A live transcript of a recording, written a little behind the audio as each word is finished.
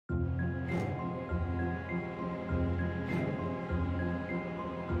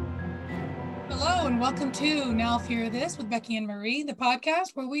and welcome to Now Fear This with Becky and Marie, the podcast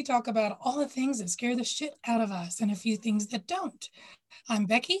where we talk about all the things that scare the shit out of us and a few things that don't. I'm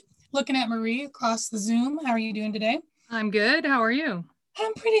Becky, looking at Marie across the Zoom. How are you doing today? I'm good. How are you?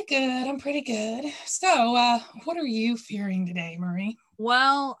 I'm pretty good. So, what are you fearing today, Marie?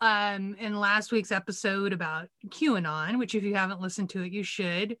 Well, in last week's episode about QAnon, which if you haven't listened to it, you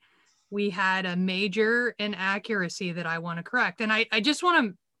should, we had a major inaccuracy that I want to correct. And I just want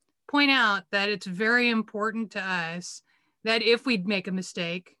to point out that it's very important to us that if we make a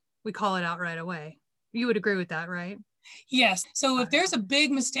mistake, we call it out right away. You would agree with that, right? Yes. So if there's a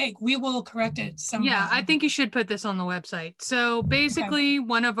big mistake, we will correct it somehow. Yeah, I think you should put this on the website. So basically,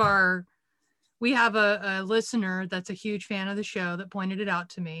 we have a listener that's a huge fan of the show that pointed it out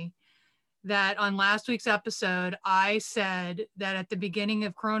to me that on last week's episode, I said that at the beginning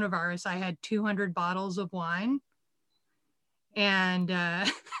of coronavirus, I had 200 bottles of wine. And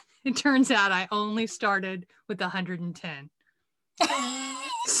it turns out I only started with 110.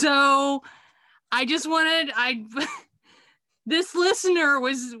 So I just this listener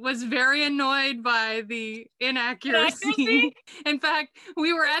was very annoyed by the inaccuracy. In fact,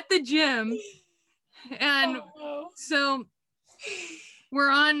 we were at the gym and so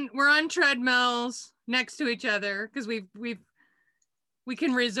we're on treadmills next to each other because we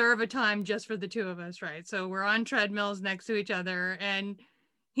can reserve a time just for the two of us, right? So we're on treadmills next to each other and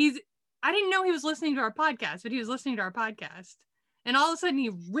I didn't know he was listening to our podcast, but he was listening to our podcast. And all of a sudden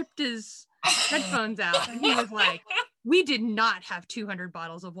he ripped his headphones out and he was like, "We did not have 200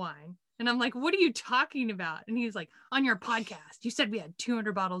 bottles of wine." And I'm like, "What are you talking about?" And he's like, "On your podcast, you said we had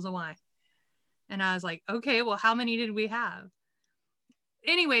 200 bottles of wine." And I was like, "Okay, well, how many did we have?"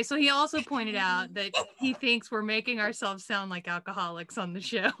 Anyway, so he also pointed out that he thinks we're making ourselves sound like alcoholics on the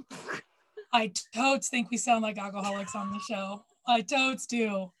show. I totes think we sound like alcoholics on the show. I totes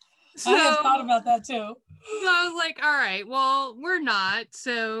do. So, I have thought about that too. So I was like, all right, well, we're not.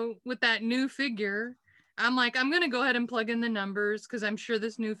 So with that new figure, I'm like, I'm going to go ahead and plug in the numbers because I'm sure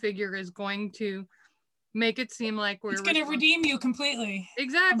this new figure is going to make it seem like it's going to redeem you completely.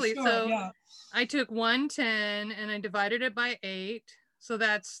 Exactly. Sure, so yeah. I took 110 and I divided it by 8. So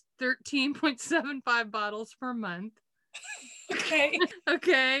that's 13.75 bottles per month. Okay.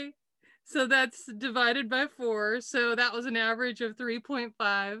 Okay. So that's divided by 4. So that was an average of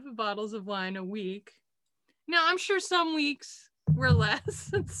 3.5 bottles of wine a week. Now, I'm sure some weeks were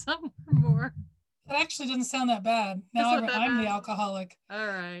less and some were more. That actually doesn't sound that bad. Now I'm the alcoholic. All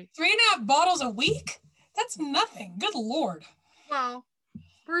right. 3.5 bottles a week? That's nothing. Good Lord. Well,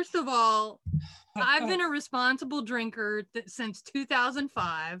 first of all, I've been a responsible drinker since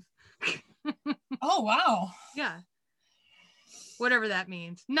 2005. Oh, wow. Yeah. Whatever that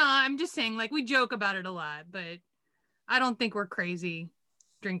means. No, I'm just saying, like, we joke about it a lot, but I don't think we're crazy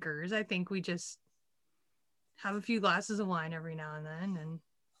drinkers. I think we just have a few glasses of wine every now and then. And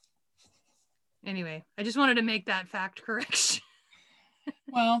anyway, I just wanted to make that fact correction.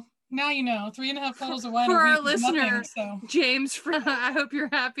 Well, now you know, 3.5 bottles of wine for a week our listener, nothing, so. James. I hope you're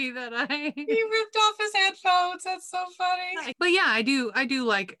happy that he ripped off his headphones. That's so funny. But yeah, I do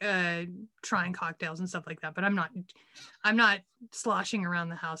like trying cocktails and stuff like that. But I'm not sloshing around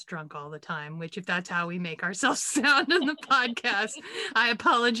the house drunk all the time. Which, if that's how we make ourselves sound on the podcast, I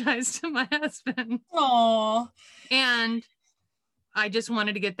apologize to my husband. Aww. And I just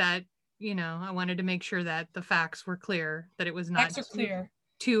wanted to get that. I wanted to make sure that the facts were clear. That it was not. Facts are clear.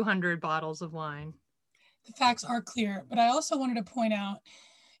 200 bottles of wine. The facts are clear, but I also wanted to point out,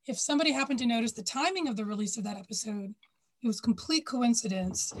 if somebody happened to notice the timing of the release of that episode, it was complete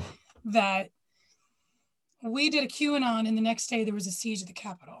coincidence that we did a QAnon and the next day there was a siege at the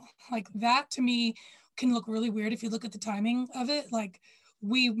Capitol. Like, that to me can look really weird if you look at the timing of it. Like,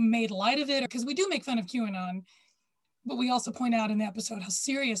 we made light of it because we do make fun of QAnon, but we also point out in the episode how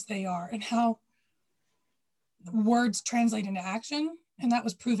serious they are and how words translate into action. And that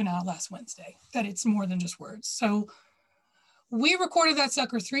was proven out last Wednesday, that it's more than just words. So we recorded that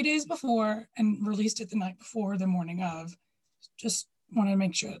sucker 3 days before and released it the night before, the morning of. Just wanted to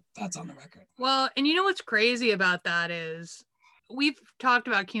make sure that's on the record. Well, and you know what's crazy about that is we've talked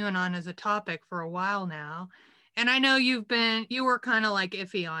about QAnon as a topic for a while now. And I know you were kind of like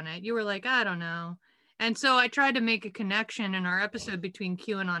iffy on it. You were like, I don't know. And so I tried to make a connection in our episode between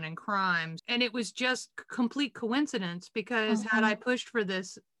QAnon and crimes. And it was just complete coincidence because had I pushed for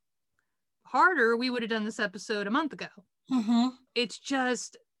this harder, we would have done this episode a month ago. Mm-hmm. It's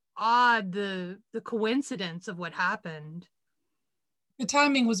just odd, the coincidence of what happened. The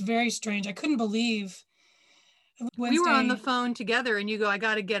timing was very strange. I couldn't believe Wednesday. We were on the phone together and you go, I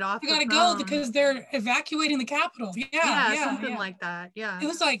got to get off. I got to go because they're evacuating the Capitol. Yeah, something like that. Yeah. It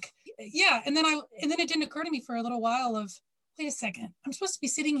was like, yeah. And then it didn't occur to me for a little while of, wait a second, I'm supposed to be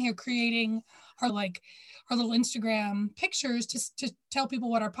sitting here creating our little Instagram pictures to tell people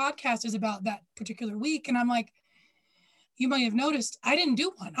what our podcast is about that particular week. And I'm like, you might have noticed I didn't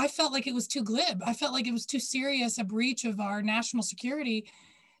do one. I felt like it was too glib. I felt like it was too serious a breach of our national security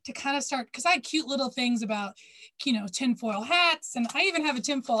to kind of start, because I had cute little things about, tinfoil hats. And I even have a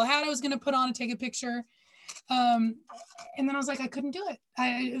tinfoil hat I was going to put on and take a picture. And then I was like, I couldn't do it.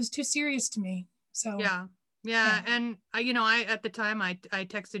 It was too serious to me. So yeah. And I at the time I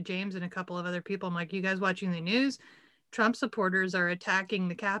texted James and a couple of other people. I'm like, you guys watching the news? Trump supporters are attacking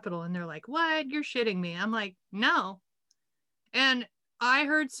the Capitol. And they're like, what? You're shitting me. I'm like, no. And I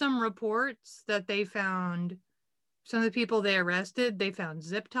heard some reports that they found some of the people they arrested, they found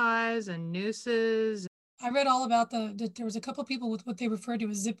zip ties and nooses. I read all about there was a couple of people with what they referred to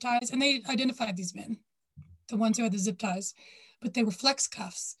as zip ties, and they identified these men, the ones who had the zip ties, but they were flex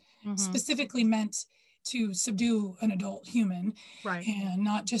cuffs, specifically meant to subdue an adult human, right? And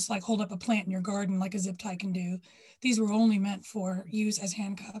not just like hold up a plant in your garden like a zip tie can do. These were only meant for use as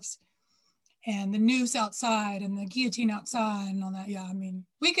handcuffs. And the noose outside and the guillotine outside and all that. Yeah, I mean,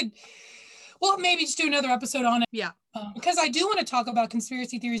 we'll maybe just do another episode on it. Yeah. Because I do want to talk about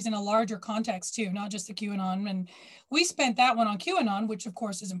conspiracy theories in a larger context too, not just the QAnon. And we spent that one on QAnon, which of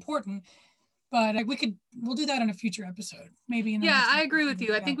course is important. But we'll do that in a future episode, maybe. I agree with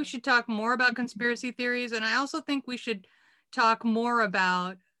you. I think we should talk more about conspiracy theories. And I also think we should talk more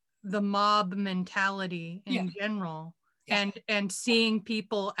about the mob mentality in general and seeing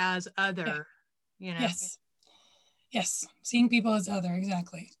people as other, Yes. Seeing people as other.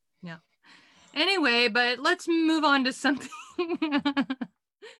 Exactly. Yeah. Anyway, but let's move on to something. I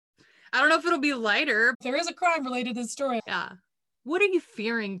don't know if it'll be lighter. There is a crime related to this story. Yeah. What are you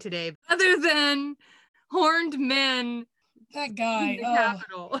fearing today other than horned men? That guy. In the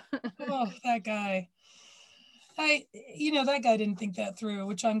Capitol. That guy. That guy didn't think that through,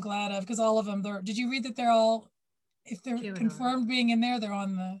 which I'm glad of, because all of them, did you read that they're all, if they're confirmed being in there, they're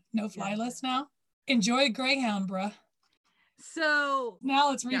on the no-fly list now? Enjoy Greyhound, bruh. So now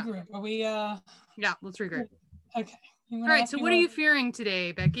let's regroup. Are we let's regroup. Okay. All right, so what are you fearing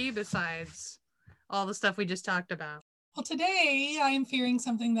today, Becky, besides all the stuff we just talked about? Well, today I am fearing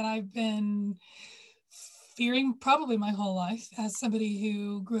something that I've been fearing probably my whole life, as somebody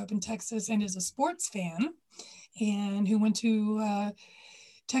who grew up in Texas and is a sports fan and who went to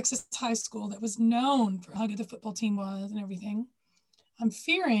Texas high school that was known for how good the football team was and everything. I'm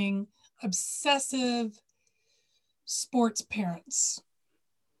fearing obsessive sports parents.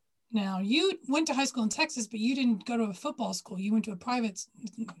 Now, you went to high school in Texas, but you didn't go to a football school. You went to a private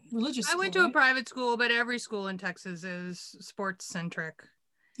religious school. I went to a private school, but every school in Texas is sports centric.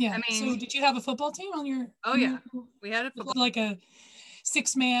 Yeah. I mean, so did you have a football team on your? Oh yeah, we had a football. Like a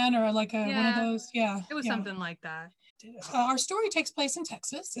 6-man or like one of those. Yeah. It was something like that. Our story takes place in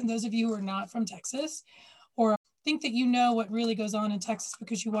Texas, and those of you who are not from Texas, or think that you know what really goes on in Texas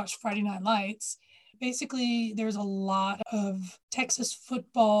because you watch Friday Night Lights. Basically, there's a lot of Texas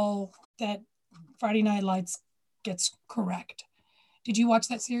football that Friday Night Lights gets correct. Did you watch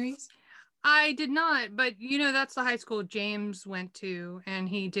that series? I did not, but that's the high school James went to, and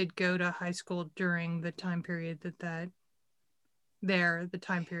he did go to high school during the time period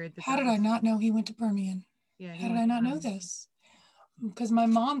How did I not know he went to Permian? Yeah. How did I not know this? Because my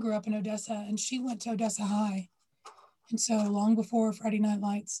mom grew up in Odessa, and she went to Odessa High. And so long before Friday Night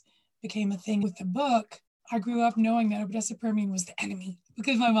Lights became a thing with the book, I grew up knowing that Odessa Permian was the enemy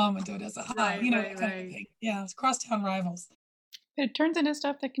because my mom went to Odessa High, kind of thing. Yeah, it's crosstown rivals. It turns into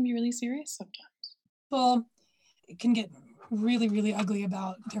stuff that can be really serious sometimes. Well, it can get really, really ugly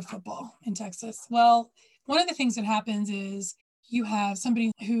about their football in Texas. Well, one of the things that happens is you have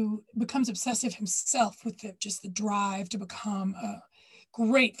somebody who becomes obsessive himself with just the drive to become a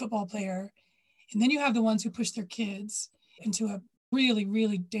great football player. And then you have the ones who push their kids into a really,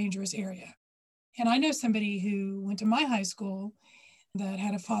 really dangerous area. And I know somebody who went to my high school that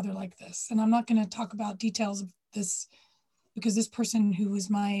had a father like this. And I'm not going to talk about details of this because this person who was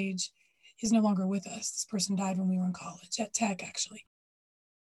my age is no longer with us. This person died when we were in college at Tech, actually.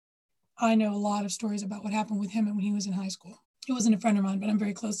 I know a lot of stories about what happened with him when he was in high school. He wasn't a friend of mine, but I'm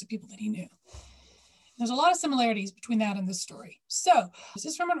very close to people that he knew. There's a lot of similarities between that and this story. So this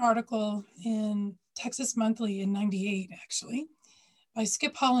is from an article in Texas Monthly in '98, actually, by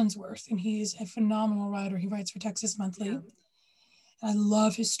Skip Hollandsworth, and he's a phenomenal writer. He writes for Texas Monthly. Yeah. I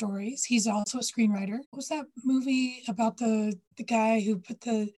love his stories. He's also a screenwriter. What was that movie about the guy who put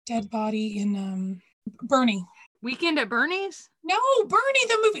the dead body in Bernie? Weekend at Bernie's? No, Bernie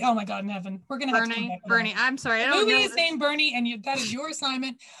the movie. Oh my God, in heaven. We're gonna have to come back to Bernie. that. I'm sorry. The movie is named Bernie, and that is your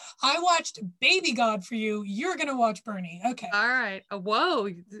assignment. I watched Baby God for you. You're gonna watch Bernie. Okay. All right. Whoa,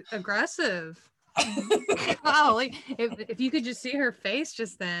 aggressive. Oh, like, if you could just see her face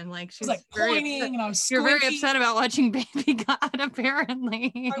just then, like she's like pointing, and I was You're very squinting. upset about watching Baby God,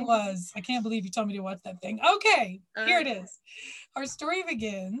 apparently. I was. I can't believe you told me to watch that thing. Okay, here it is. Our story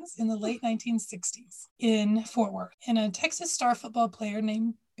begins in the late 1960s in Fort Worth, and a Texas star football player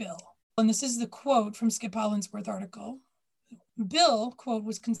named Bill. And this is the quote from Skip Hollandsworth article. Bill, quote,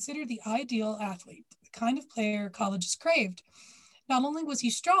 was considered the ideal athlete, the kind of player colleges craved. Not only was he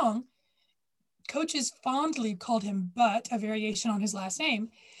strong, coaches fondly called him Butt, a variation on his last name,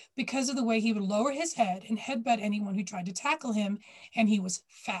 because of the way he would lower his head and headbutt anyone who tried to tackle him, and he was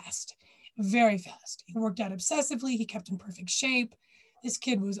fast. Very fast. He worked out obsessively. He kept in perfect shape. This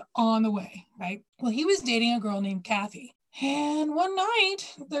kid was on the way, right? Well, he was dating a girl named Kathy. And one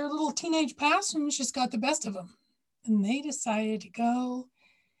night, their little teenage passions just got the best of them. And they decided to go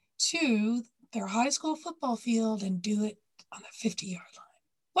to their high school football field and do it on the 50-yard line.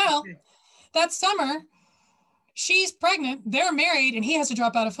 Well, that summer, she's pregnant, they're married, and he has to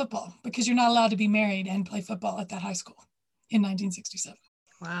drop out of football because you're not allowed to be married and play football at that high school in 1967.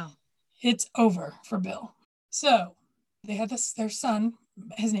 Wow. It's over for Bill. So they had their son,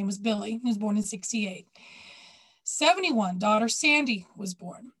 his name was Billy, he was born in 68. 71, daughter Sandy was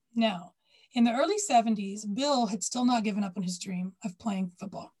born. Now, in the early 70s, Bill had still not given up on his dream of playing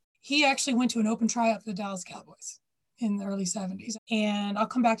football. He actually went to an open tryout for the Dallas Cowboys in the early 70s. And I'll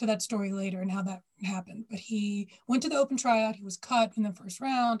come back to that story later and how that happened. But he went to the open tryout. He was cut in the first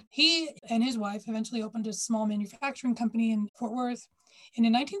round. He and his wife eventually opened a small manufacturing company in Fort Worth. And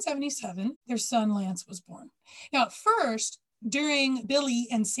in 1977, their son Lance was born. Now, at first, during Billy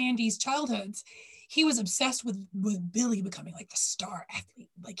and Sandy's childhoods, he was obsessed with Billy becoming like the star athlete.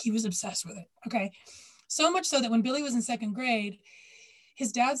 Like he was obsessed with it. Okay. So much so that when Billy was in second grade,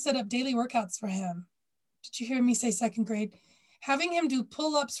 his dad set up daily workouts for him. Did you hear me say second grade? Having him do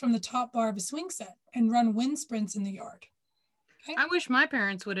pull-ups from the top bar of a swing set and run wind sprints in the yard. Okay? I wish my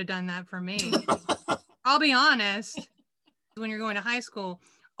parents would have done that for me. I'll be honest. When you're going to high school,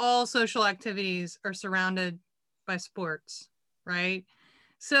 all social activities are surrounded by sports, right?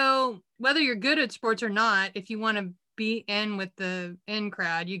 So whether you're good at sports or not, if you want to be in with the in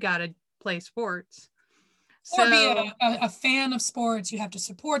crowd, you got to play sports. Or be a fan of sports. You have to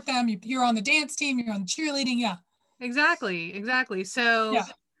support them. You're on the dance team. You're on the cheerleading. Yeah. Exactly. So yeah.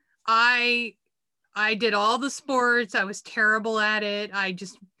 I did all the sports. I was terrible at it.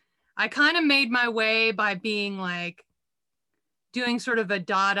 I kind of made my way by being like doing sort of a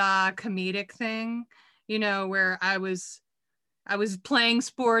Dada comedic thing, you know, where I was playing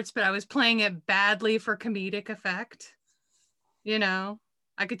sports, but I was playing it badly for comedic effect. You know,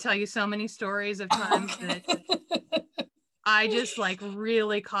 I could tell you so many stories of times that I just like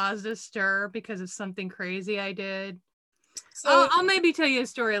really caused a stir because of something crazy I did. So I'll maybe tell you a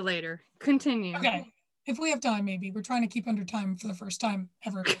story later. Continue. Okay. If we have time, maybe. We're trying to keep under time for the first time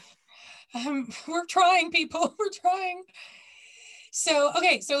ever. We're trying, people. We're trying. So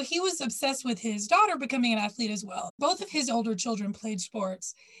he was obsessed with his daughter becoming an athlete as well. Both of his older children played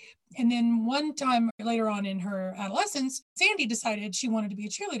sports. And then one time later on in her adolescence, Sandy decided she wanted to be a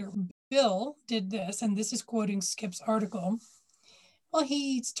cheerleader. Bill did this, and this is quoting Skip's article. Well,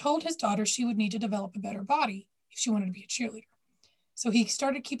 he told his daughter she would need to develop a better body if she wanted to be a cheerleader. So he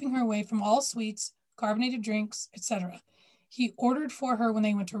started keeping her away from all sweets, carbonated drinks, etc. He ordered for her when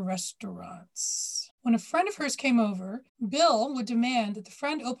they went to restaurants. When a friend of hers came over, Bill would demand that the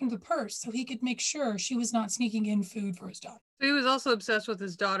friend open the purse so he could make sure she was not sneaking in food for his daughter. So he was also obsessed with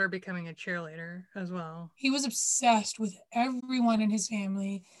his daughter becoming a cheerleader as well. He was obsessed with everyone in his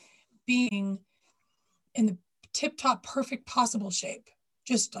family being in the tip-top perfect possible shape,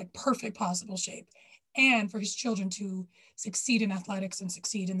 just like perfect possible shape, and for his children to succeed in athletics and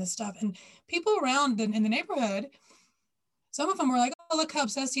succeed in this stuff. And people around in the neighborhood, some of them were like, oh, look how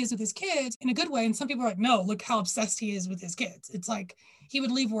obsessed he is with his kids in a good way. And some people were like, no, look how obsessed he is with his kids. It's like he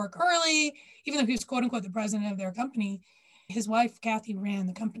would leave work early, even though he was quote unquote the president of their company. His wife, Kathy, ran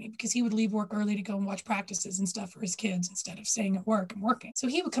the company because he would leave work early to go and watch practices and stuff for his kids instead of staying at work and working. So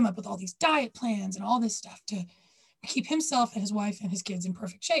he would come up with all these diet plans and all this stuff to keep himself and his wife and his kids in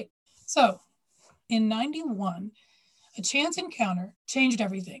perfect shape. So in 91, a chance encounter changed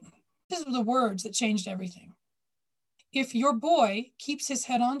everything. These were the words that changed everything. If your boy keeps his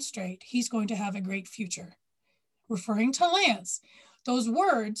head on straight, he's going to have a great future. Referring to Lance, those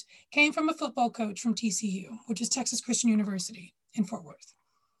words came from a football coach from TCU, which is Texas Christian University in Fort Worth.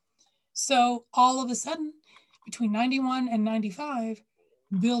 So all of a sudden, between 91 and 95,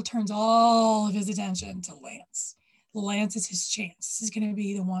 Bill turns all of his attention to Lance. Lance is his chance. This is going to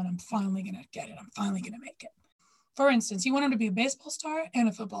be the one. I'm finally going to get it. I'm finally going to make it. For instance, he wanted him to be a baseball star and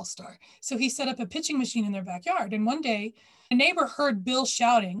a football star. So he set up a pitching machine in their backyard. And one day, a neighbor heard Bill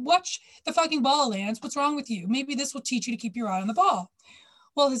shouting, "Watch the fucking ball, Lance. What's wrong with you? Maybe this will teach you to keep your eye on the ball."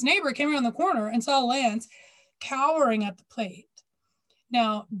 Well, his neighbor came around the corner and saw Lance cowering at the plate.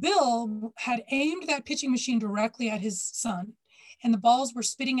 Now, Bill had aimed that pitching machine directly at his son, and the balls were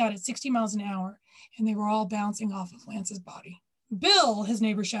spitting out at 60 miles an hour, and they were all bouncing off of Lance's body. "Bill," his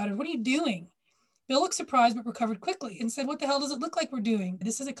neighbor shouted, "what are you doing?" Bill looked surprised but recovered quickly and said, "What the hell does it look like we're doing?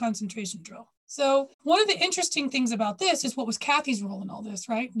 This is a concentration drill." So one of the interesting things about this is what was Kathy's role in all this,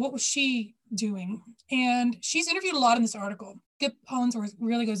 right? What was she doing? And she's interviewed a lot in this article. Skip Hollandsworth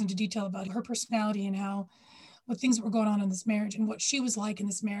really goes into detail about her personality and how what things that were going on in this marriage and what she was like in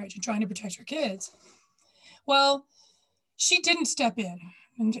this marriage and trying to protect her kids. Well, she didn't step in.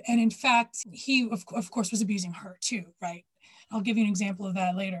 And in fact, he, of course, was abusing her too, right? I'll give you an example of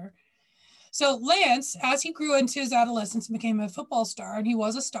that later. So Lance, as he grew into his adolescence and became a football star, and he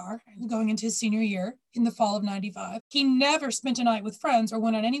was a star going into his senior year in the fall of 95, he never spent a night with friends or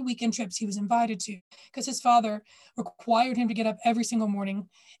went on any weekend trips he was invited to because his father required him to get up every single morning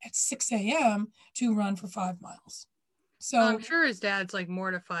at 6 a.m. to run for 5 miles. So I'm sure his dad's like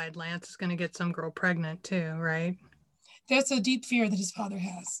mortified Lance is going to get some girl pregnant too, right? That's a deep fear that his father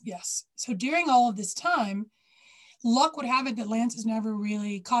has, yes. So during all of this time, luck would have it that Lance has never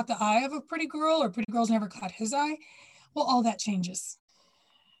really caught the eye of a pretty girl, or pretty girls never caught his eye. Well, all that changes.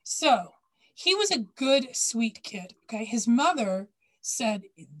 So he was a good, sweet kid. Okay. His mother said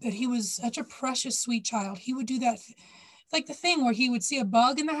that he was such a precious, sweet child. He would do that, like the thing where he would see a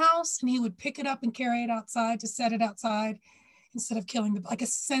bug in the house and he would pick it up and carry it outside to set it outside instead of killing the, like a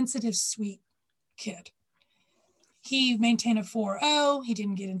sensitive, sweet kid. He maintained a 4.0. He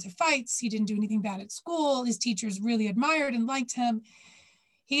didn't get into fights. He didn't do anything bad at school. His teachers really admired and liked him.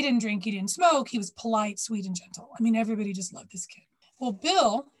 He didn't drink. He didn't smoke. He was polite, sweet, and gentle. I mean, everybody just loved this kid. Well,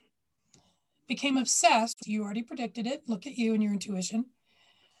 Bill became obsessed. You already predicted it. Look at you and your intuition.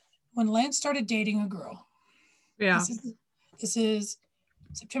 When Lance started dating a girl. Yeah. This is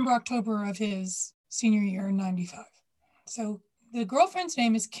September, October of his senior year in 95. So the girlfriend's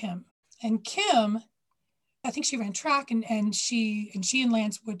name is Kim. And Kim, I think she ran track, and she and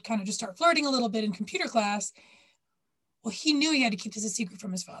Lance would kind of just start flirting a little bit in computer class. Well, he knew he had to keep this a secret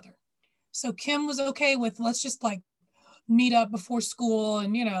from his father. So Kim was okay with, let's just like meet up before school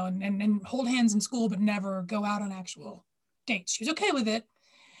and, you know, and hold hands in school, but never go out on actual dates. She was okay with it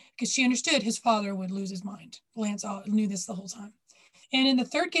because she understood his father would lose his mind. Lance knew this the whole time. And in the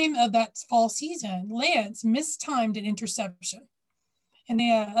third game of that fall season, Lance mistimed an interception and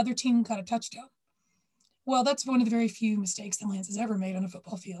the other team got a touchdown. Well, that's one of the very few mistakes that Lance has ever made on a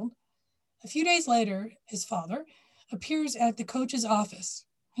football field. A few days later, his father appears at the coach's office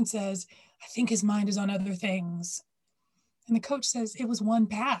and says, "I think his mind is on other things." And the coach says, "It was one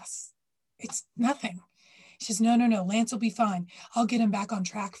pass. It's nothing." He says, No, Lance will be fine. I'll get him back on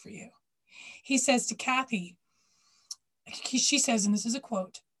track for you." He says to Kathy, she says, and this is a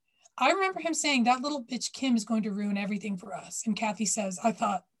quote, "I remember him saying that little bitch Kim is going to ruin everything for us." And Kathy says, "I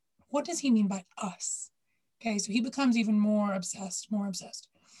thought, what does he mean by us?" Okay, so he becomes even more obsessed.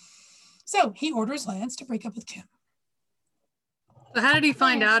 So he orders Lance to break up with Kim. So how did he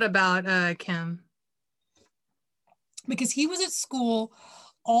find out about Kim? Because he was at school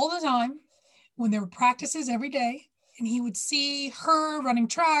all the time when there were practices every day, and he would see her running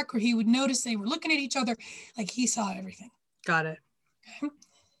track, or he would notice they were looking at each other. Like, he saw everything. Got it. Okay?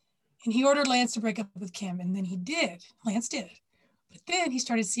 And he ordered Lance to break up with Kim, and then Lance did. But then he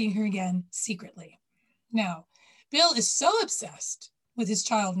started seeing her again secretly. Now, Bill is so obsessed with his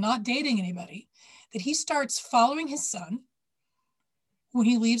child not dating anybody that he starts following his son when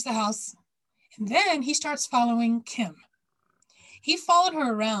he leaves the house, and then he starts following Kim. He followed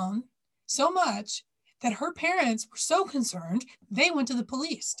her around so much that her parents were so concerned, they went to the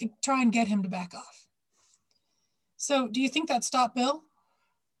police to try and get him to back off. So do you think that stopped Bill?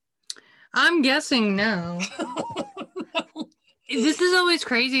 I'm guessing no. No. This is always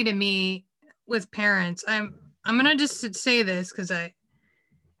crazy to me with parents. I'm gonna just say this because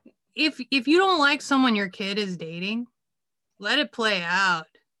if you don't like someone your kid is dating, let it play out.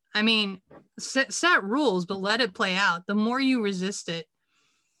 I mean, set rules, but let it play out. The more you resist it,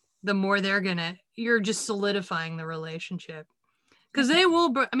 the more you're just solidifying the relationship. Because they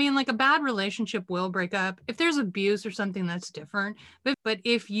will, like a bad relationship will break up. If there's abuse or something, that's different. But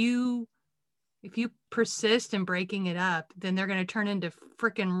if you if you persist in breaking it up, then they're going to turn into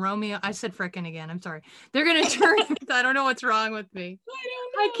frickin' Romeo. I said frickin' again. I'm sorry. They're going to turn, I don't know what's wrong with me.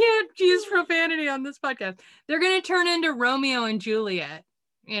 I can't use profanity on this podcast. They're going to turn into Romeo and Juliet.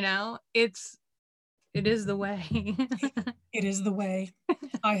 You know, it is the way. It is the way.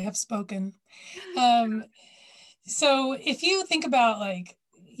 I have spoken. So if you think about like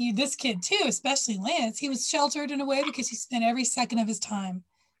this kid too, especially Lance, he was sheltered in a way because he spent every second of his time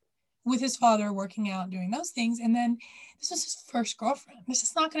with his father working out, doing those things. And then this was his first girlfriend. This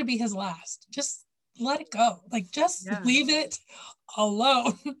is not going to be his last. Just let it go. Like, just leave it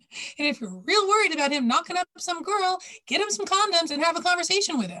alone. And if you're real worried about him knocking up some girl, get him some condoms and have a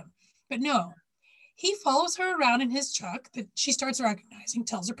conversation with him. But no, he follows her around in his truck that she starts recognizing,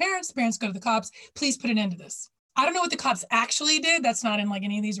 tells her parents, the parents go to the cops, please put an end to this. I don't know what the cops actually did. That's not in like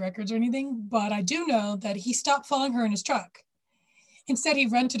any of these records or anything, but I do know that he stopped following her in his truck. Instead, he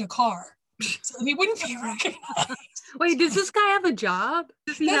rented a car so that he wouldn't be recognized. Wait, does this guy have a job?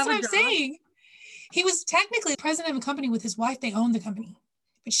 That's what I'm saying. He was technically president of a company with his wife. They owned the company,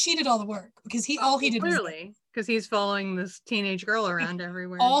 but she did all the work because all he did clearly because he's following this teenage girl around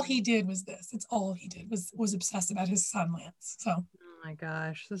everywhere. All he did was this. It's all he did was obsessed about his son Lance. So, oh my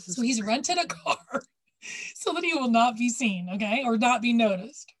gosh, this is so he's rented a car so that he will not be seen, okay, or not be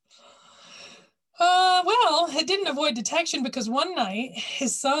noticed. Well, it didn't avoid detection because one night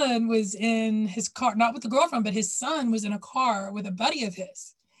his son was in his car, not with the girlfriend, but his son was in a car with a buddy of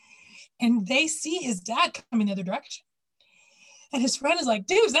his. And they see his dad coming the other direction. And his friend is like,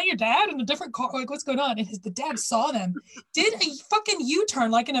 dude, is that your dad in a different car? Like, what's going on? And the dad saw them, did a fucking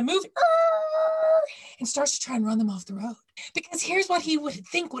U-turn like in a movie, and starts to try and run them off the road. Because here's what he would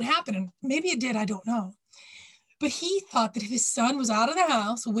think would happen. And maybe it did, I don't know. But he thought that if his son was out of the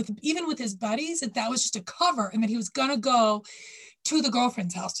house, even with his buddies, that was just a cover and that he was going to go to the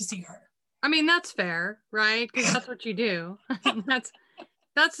girlfriend's house to see her. I mean, that's fair, right? Because that's what you do. That's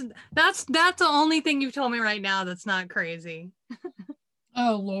the only thing you've told me right now that's not crazy.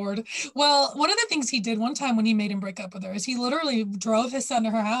 Oh, Lord. Well, one of the things he did one time when he made him break up with her is he literally drove his son to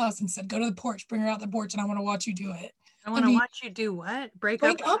her house and said, go to the porch, bring her out the porch, and I want to watch you do it. I want to watch you do what? Break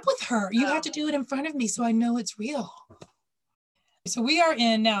up with her. You have to do it in front of me so I know it's real. So we're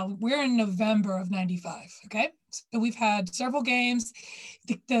in November of 95, okay? So we've had several games.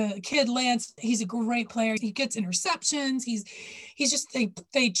 The kid Lance, he's a great player. He gets interceptions. He's just,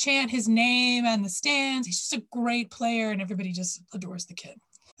 they chant his name and the stands. He's just a great player and everybody just adores the kid.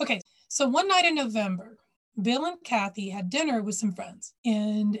 Okay, so one night in November, Bill and Kathy had dinner with some friends,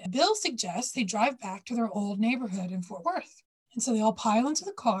 and Bill suggests they drive back to their old neighborhood in Fort Worth. And so they all pile into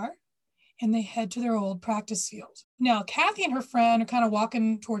the car and they head to their old practice field. Now, Kathy and her friend are kind of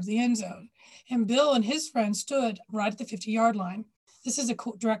walking towards the end zone, and Bill and his friend stood right at the 50-yard line. This is a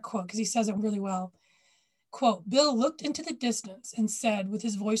direct quote because he says it really well. Quote, Bill looked into the distance and said with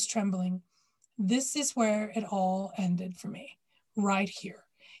his voice trembling, this is where it all ended for me. Right here.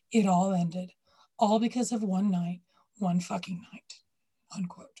 It all ended. All because of one night, one fucking night,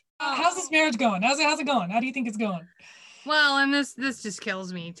 unquote. How's this marriage going? How's it going? How do you think it's going? Well, and this just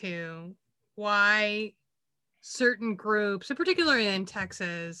kills me too. Why certain groups, and particularly in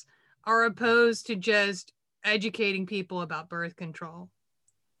Texas, are opposed to just educating people about birth control.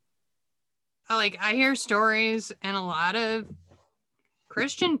 I hear stories and a lot of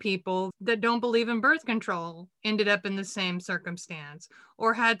Christian people that don't believe in birth control ended up in the same circumstance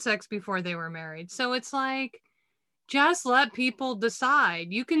or had sex before they were married. So it's like, just let people decide.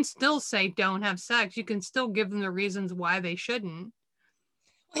 You can still say don't have sex. You can still give them the reasons why they shouldn't.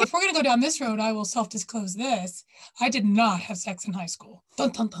 If we're going to go down this road, I will self-disclose this. I did not have sex in high school.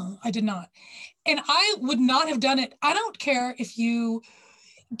 Dun, dun, dun. I did not. And I would not have done it. I don't care if you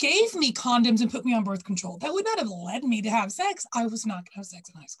gave me condoms and put me on birth control. That would not have led me to have sex. I was not going to have sex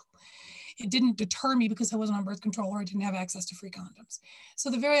in high school. It didn't deter me because I wasn't on birth control or I didn't have access to free condoms. So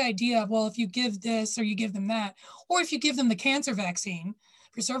the very idea of, well, if you give this or you give them that, or if you give them the cancer vaccine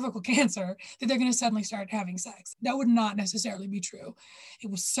for cervical cancer, that they're going to suddenly start having sex. That would not necessarily be true. It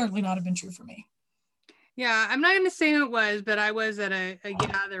would certainly not have been true for me. Yeah, I'm not going to say who it was, but I was at a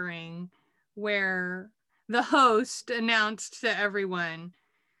gathering where the host announced to everyone,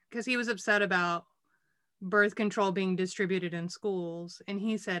 because he was upset about birth control being distributed in schools. And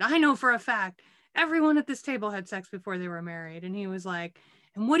he said, I know for a fact, everyone at this table had sex before they were married. And he was like,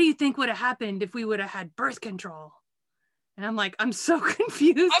 and what do you think would have happened if we would have had birth control? And I'm like, I'm so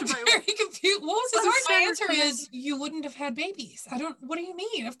confused. I'm very confused. What was his my answer is, you wouldn't have had babies. What do you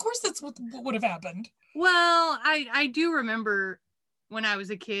mean? Of course that's what would have happened. Well, I do remember when I was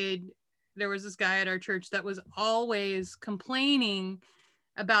a kid, there was this guy at our church that was always complaining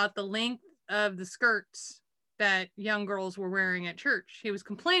about the length of the skirts that young girls were wearing at church. He was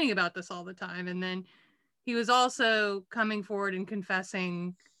complaining about this all the time. And then he was also coming forward and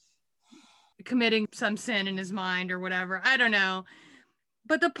confessing, committing some sin in his mind or whatever. I don't know.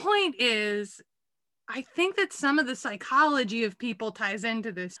 But the point is, I think that some of the psychology of people ties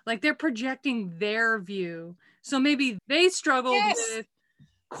into this. Like they're projecting their view. So maybe they struggled with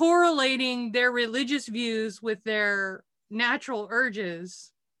correlating their religious views with their natural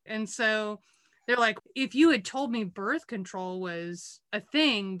urges. And so they're like, if you had told me birth control was a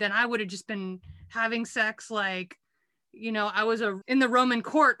thing, then I would have just been having sex like, you know, I was in the Roman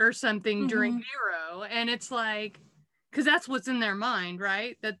court or something during Nero. And it's like, because that's what's in their mind,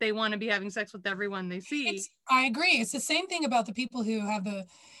 right? That they want to be having sex with everyone they see. I agree. It's the same thing about the people who have the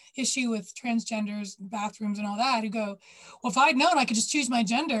issue with transgenders, bathrooms and all that, who go, well, if I'd known I could just choose my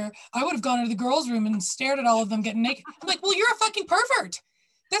gender, I would have gone into the girls' room and stared at all of them getting naked. I'm like, well, you're a fucking pervert.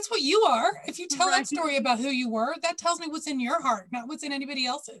 That's what you are. If you tell that story about who you were, that tells me what's in your heart, not what's in anybody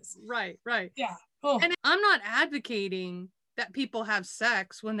else's. Right. Yeah. And I'm not advocating that people have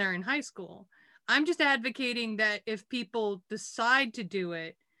sex when they're in high school. I'm just advocating that if people decide to do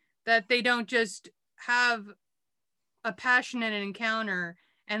it, that they don't just have a passionate encounter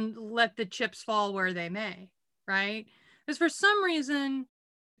and let the chips fall where they may, right? Because for some reason,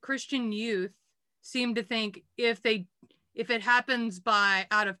 Christian youth seem to think if it happens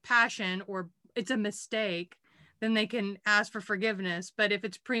out of passion or it's a mistake, then they can ask for forgiveness. But if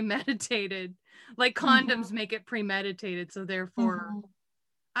it's premeditated, like condoms make it premeditated, so therefore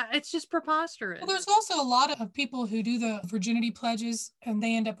it's just preposterous. Well, there's also a lot of people who do the virginity pledges and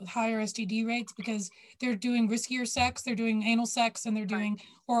they end up with higher STD rates because they're doing riskier sex, they're doing anal sex, and they're doing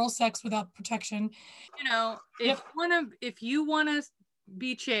oral sex without protection. You know, if you want to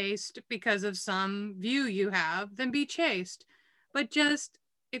be chaste because of some view you have, then be chaste. But just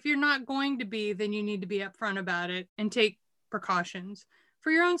if you're not going to be, then you need to be upfront about it and take precautions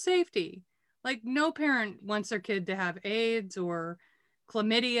for your own safety. Like no parent wants their kid to have AIDS or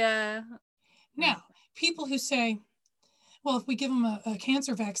chlamydia. Now, people who say, well, if we give him a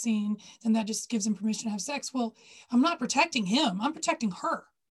cancer vaccine, then that just gives him permission to have sex. Well, I'm not protecting him. I'm protecting her.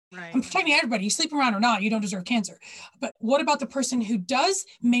 Right. I'm protecting everybody. You sleep around or not, you don't deserve cancer. But what about the person who does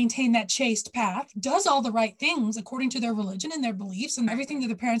maintain that chaste path, does all the right things according to their religion and their beliefs and everything that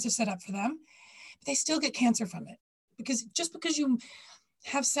the parents have set up for them, but they still get cancer from it? Because just because you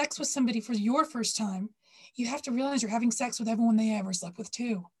have sex with somebody for your first time, you have to realize you're having sex with everyone they ever slept with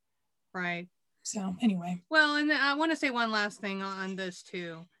too. Right. So anyway. Well, and I want to say one last thing on this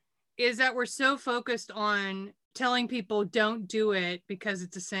too, is that we're so focused on telling people don't do it because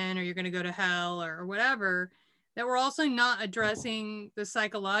it's a sin or you're going to go to hell or whatever, that we're also not addressing the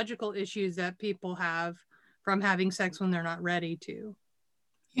psychological issues that people have from having sex when they're not ready to.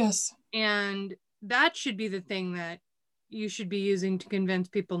 Yes. And that should be the thing that you should be using to convince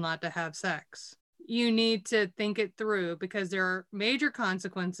people not to have sex. You need to think it through because there are major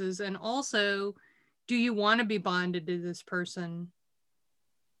consequences. And also, do you want to be bonded to this person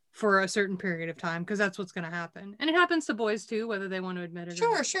for a certain period of time? Because that's what's going to happen. And it happens to boys too, whether they want to admit it or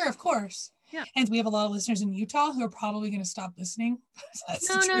not. Sure, of course. Yeah. And we have a lot of listeners in Utah who are probably going to stop listening.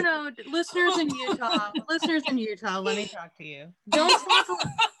 No. Listeners in Utah, let me talk to you.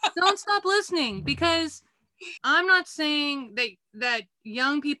 Don't stop listening, because I'm not saying that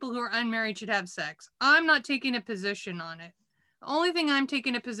young people who are unmarried should have sex. I'm not taking a position on it. The only thing I'm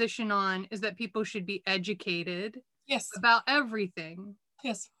taking a position on is that people should be educated about everything.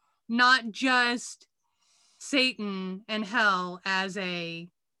 Yes. Not just Satan and hell as a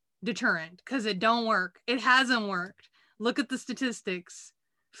deterrent, because it don't work. It hasn't worked. Look at the statistics.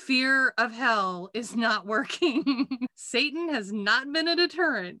 Fear of hell is not working. Satan has not been a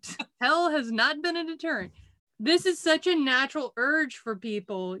deterrent. Hell has not been a deterrent. This is such a natural urge for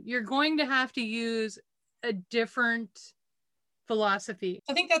people. You're going to have to use a different philosophy.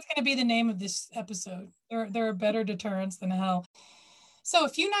 I think that's going to be the name of this episode. There are better deterrents than hell. So a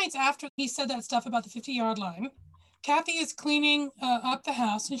few nights after he said that stuff about the 50-yard line, Kathy is cleaning up the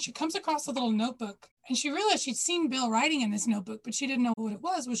house and she comes across a little notebook and she realized she'd seen Bill writing in this notebook, but she didn't know what it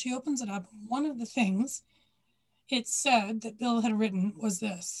was. Well, she opens it up. One of the things it said that Bill had written was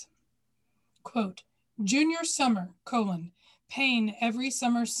this, quote, "Junior summer, pain every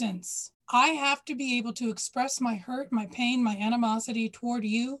summer since. I have to be able to express my hurt, my pain, my animosity toward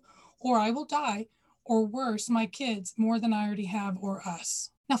you, or I will die, or worse, my kids, more than I already have, or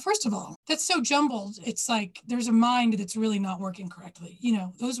us." Now, first of all, that's so jumbled. It's like there's a mind that's really not working correctly. You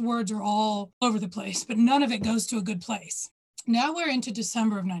know, those words are all over the place, but none of it goes to a good place. Now we're into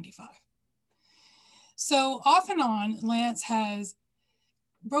December of 95. So off and on, Lance has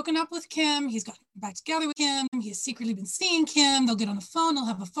broken up with Kim. He's gotten back together with Kim. He has secretly been seeing Kim. They'll get on the phone. They'll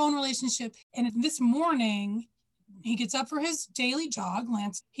have a phone relationship. And this morning, he gets up for his daily jog.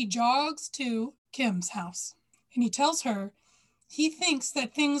 Lance, he jogs to Kim's house. And he tells her he thinks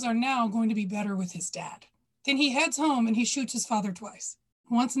that things are now going to be better with his dad. Then he heads home and he shoots his father twice.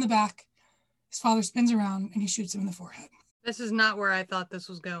 Once in the back, his father spins around and he shoots him in the forehead. This is not where I thought this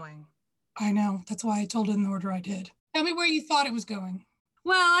was going. I know. That's why I told it in the order I did. Tell me where you thought it was going.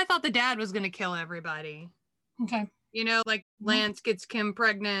 Well, I thought the dad was going to kill everybody. Okay. You know, like Lance gets Kim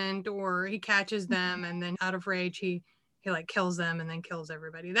pregnant, or he catches them and then out of rage, he like kills them and then kills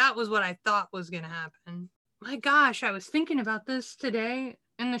everybody. That was what I thought was going to happen. My gosh, I was thinking about this today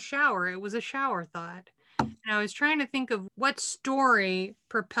in the shower. It was a shower thought. And I was trying to think of what story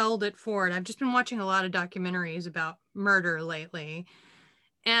propelled it forward. I've just been watching a lot of documentaries about murder lately.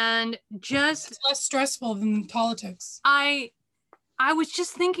 And just... It's less stressful than politics. I was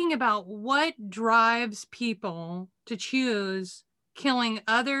just thinking about what drives people to choose killing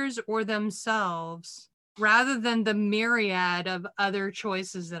others or themselves rather than the myriad of other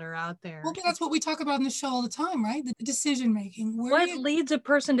choices that are out there. Well, that's what we talk about in the show all the time, right? The decision making. What leads a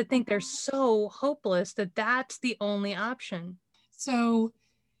person to think they're so hopeless that that's the only option? So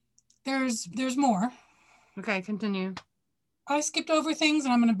there's more. Okay, continue. I skipped over things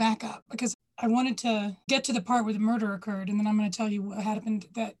and I'm going to back up because I wanted to get to the part where the murder occurred, and then I'm going to tell you what happened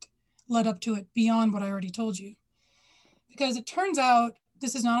that led up to it beyond what I already told you. Because it turns out,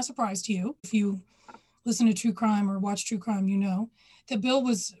 this is not a surprise to you. If you listen to true crime or watch true crime, you know that Bill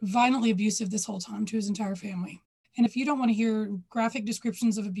was violently abusive this whole time to his entire family. And if you don't want to hear graphic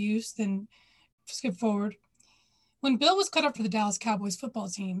descriptions of abuse, then skip forward. When Bill was cut up for the Dallas Cowboys football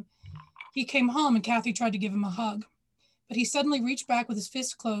team, he came home and Kathy tried to give him a hug. But he suddenly reached back with his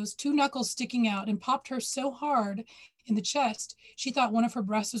fist closed, 2 knuckles sticking out, and popped her so hard in the chest, she thought one of her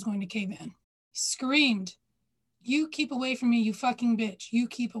breasts was going to cave in. He screamed, "You keep away from me, you fucking bitch. You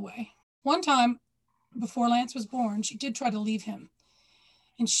keep away." One time, before Lance was born, she did try to leave him,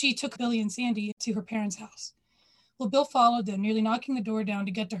 and she took Billy and Sandy to her parents' house. Well, Bill followed them, nearly knocking the door down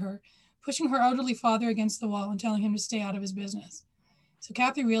to get to her, pushing her elderly father against the wall and telling him to stay out of his business. So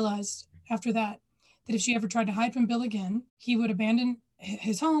Kathy realized after that if she ever tried to hide from Bill again, he would abandon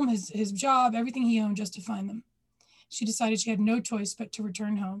his home, his job, everything he owned just to find them. She decided she had no choice but to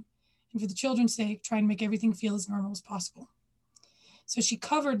return home, and for the children's sake, try and make everything feel as normal as possible. So she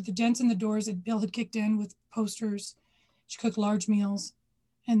covered the dents in the doors that Bill had kicked in with posters. She cooked large meals,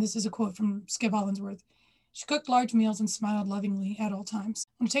 and this is a quote from Skip Hollandsworth. She cooked large meals and smiled lovingly at all times.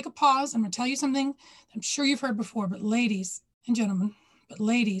 I'm going to take a pause. I'm going to tell you something I'm sure you've heard before, but ladies and gentlemen,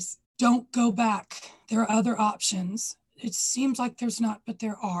 don't go back. There are other options. It seems like there's not, but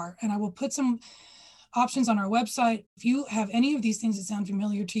there are. And I will put some options on our website. If you have any of these things that sound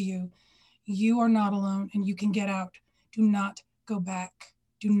familiar to you, you are not alone and you can get out. Do not go back.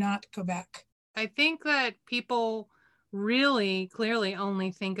 Do not go back. I think that people really clearly only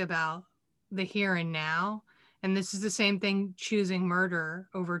think about the here and now. And this is the same thing, choosing murder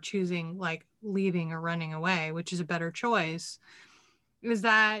over choosing like leaving or running away, which is a better choice, is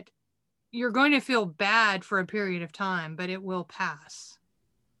that you're going to feel bad for a period of time, but it will pass.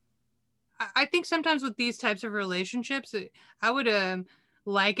 I think sometimes with these types of relationships, I would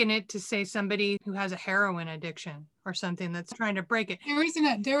liken it to, say, somebody who has a heroin addiction or something that's trying to break it.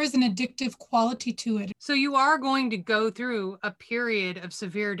 There is an addictive quality to it. So you are going to go through a period of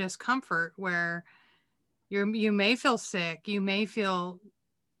severe discomfort where you may feel sick, you may feel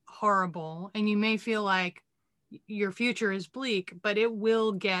horrible, and you may feel like your future is bleak, but it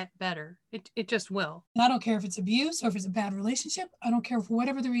will get better. It just will. I don't care if it's abuse or if it's a bad relationship. I don't care for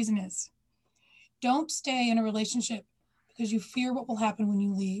whatever the reason is. Don't stay in a relationship because you fear what will happen when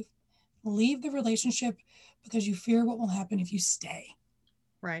you leave. Leave the relationship because you fear what will happen if you stay.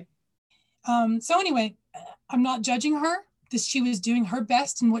 Right. So anyway, I'm not judging her. She was doing her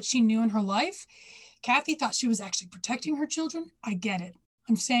best in what she knew in her life. Kathy thought she was actually protecting her children. I get it.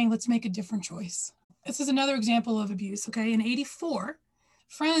 I'm saying let's make a different choice. This is another example of abuse, okay? In 1984,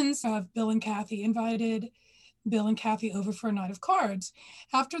 friends of Bill and Kathy invited Bill and Kathy over for a night of cards.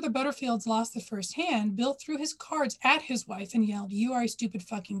 After the Butterfields lost the first hand, Bill threw his cards at his wife and yelled, "You are a stupid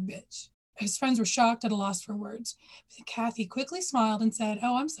fucking bitch." His friends were shocked at a loss for words. Kathy quickly smiled and said,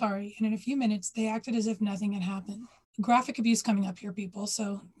 "Oh, I'm sorry." And in a few minutes, they acted as if nothing had happened. Graphic abuse coming up here, people,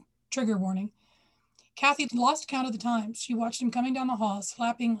 so trigger warning. Kathy lost count of the time. She watched him coming down the hall,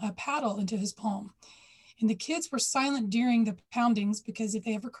 slapping a paddle into his palm. And the kids were silent during the poundings because if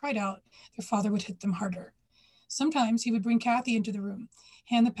they ever cried out, their father would hit them harder. Sometimes he would bring Kathy into the room,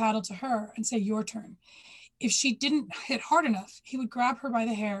 hand the paddle to her and say, "Your turn." If she didn't hit hard enough, he would grab her by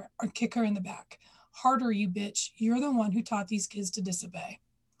the hair or kick her in the back. Harder, you bitch. You're the one who taught these kids to disobey.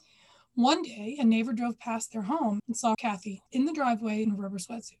 One day, a neighbor drove past their home and saw Kathy in the driveway in a rubber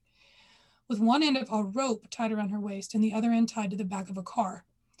sweatsuit, with one end of a rope tied around her waist and the other end tied to the back of a car.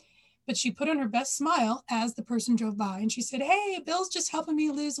 But she put on her best smile as the person drove by, and she said, "Hey, Bill's just helping me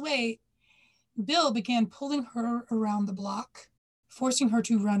lose weight." Bill began pulling her around the block, forcing her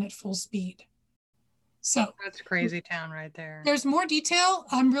to run at full speed. So that's crazy town right there. There's more detail.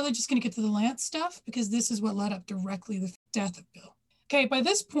 I'm really just going to get to the Lance stuff because this is what led up directly to the death of Bill. Okay, by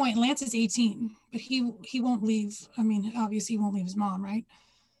this point, Lance is 18, but he won't leave. I mean, obviously, he won't leave his mom, right?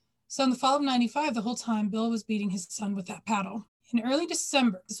 So in the fall of 95, the whole time, Bill was beating his son with that paddle. In early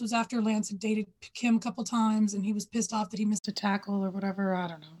December, this was after Lance had dated Kim a couple times, and he was pissed off that he missed a tackle or whatever. I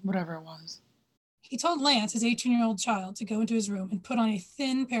don't know, whatever it was. He told Lance, his 18-year-old child, to go into his room and put on a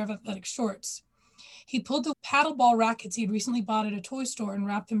thin pair of athletic shorts. He pulled the paddleball rackets he had recently bought at a toy store and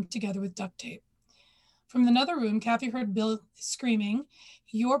wrapped them together with duct tape. From another room, Kathy heard Bill screaming,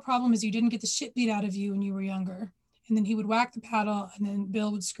 "Your problem is you didn't get the shit beat out of you when you were younger." And then he would whack the paddle, and then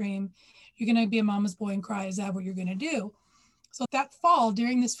Bill would scream, "You're going to be a mama's boy and cry. Is that what you're going to do?" So that fall,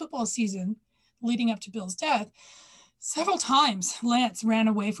 during this football season leading up to Bill's death, several times Lance ran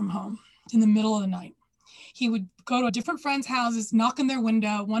away from home in the middle of the night. He would go to different friends' houses, knock on their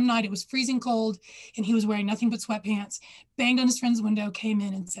window. One night it was freezing cold and he was wearing nothing but sweatpants, banged on his friend's window, came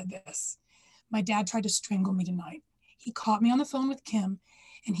in and said this: "My dad tried to strangle me tonight. He caught me on the phone with Kim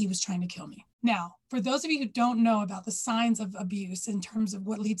and he was trying to kill me." Now, for those of you who don't know about the signs of abuse in terms of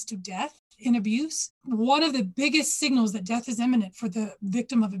what leads to death in abuse, one of the biggest signals that death is imminent for the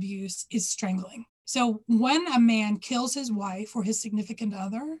victim of abuse is strangling. So when a man kills his wife or his significant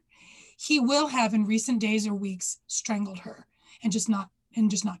other, he will have in recent days or weeks strangled her and just not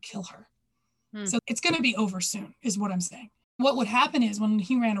kill her. So it's going to be over soon, is what I'm saying. What would happen is when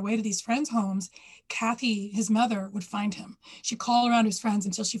he ran away to these friends' homes, Kathy, his mother, would find him. She'd call around his friends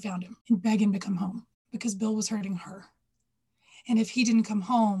until she found him and beg him to come home because Bill was hurting her. And if he didn't come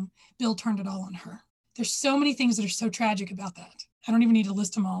home, Bill turned it all on her. There's so many things that are so tragic about that. I don't even need to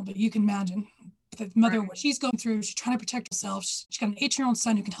list them all, but you can imagine the mother, right, what she's going through. She's trying to protect herself. She's got an 18-year-old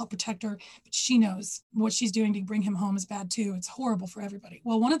son who can help protect her, but she knows what she's doing to bring him home is bad too. It's horrible for everybody.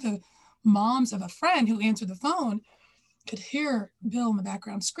 Well, one of the moms of a friend who answered the phone could hear Bill in the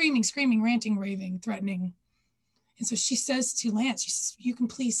background screaming, ranting, raving, threatening. And so she says to Lance, she says, "You can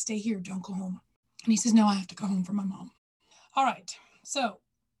please stay here. Don't go home." And he says, "No, I have to go home for my mom." All right. So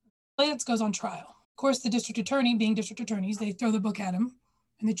Lance goes on trial. Of course, the district attorney, being district attorneys, they throw the book at him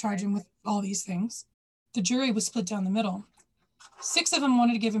and they charge him with all these things. The jury was split down the middle. 6 of them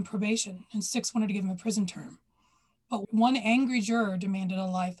wanted to give him probation and 6 wanted to give him a prison term. But one angry juror demanded a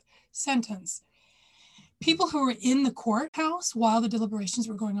life sentence. People who were in the courthouse while the deliberations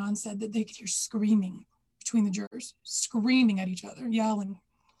were going on said that they could hear screaming between the jurors, screaming at each other, yelling.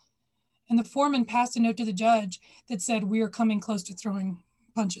 And the foreman passed a note to the judge that said, "We are coming close to throwing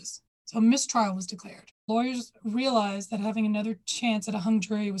punches." So a mistrial was declared. Lawyers realized that having another chance at a hung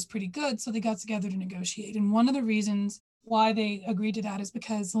jury was pretty good, so they got together to negotiate. And one of the reasons why they agreed to that is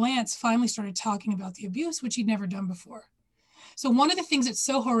because Lance finally started talking about the abuse, which he'd never done before. So one of the things that's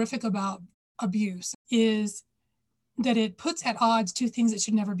so horrific about abuse is that it puts at odds 2 things that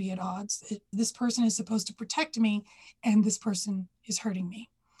should never be at odds. This person is supposed to protect me, and this person is hurting me.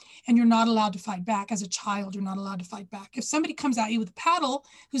 And you're not allowed to fight back. As a child, you're not allowed to fight back. If somebody comes at you with a paddle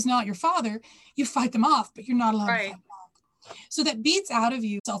who's not your father, you fight them off, but you're not allowed to fight back. So that beats out of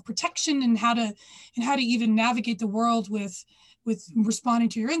you self-protection and how to even navigate the world with responding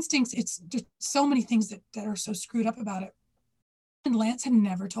to your instincts. There's so many things that are so screwed up about it. And Lance had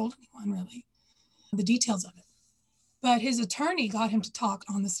never told anyone really the details of it. But his attorney got him to talk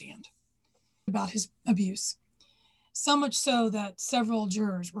on the stand about his abuse. So much so that several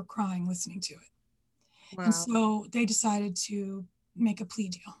jurors were crying listening to it. Wow. And so they decided to make a plea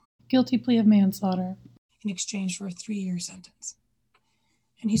deal. Guilty plea of manslaughter. In exchange for a 3-year sentence.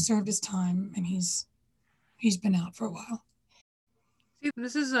 And he served his time, and he's been out for a while. See,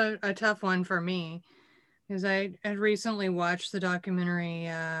 this is a tough one for me, because I had recently watched the documentary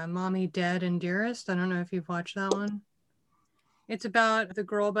Mommy, Dead, and Dearest. I don't know if you've watched that one. It's about the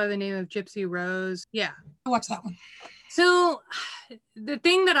girl by the name of Gypsy Rose. Yeah. I watched that one. So the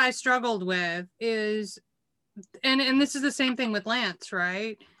thing that I struggled with is, and this is the same thing with Lance,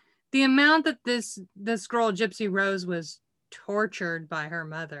 right? The amount that this girl, Gypsy Rose, was tortured by her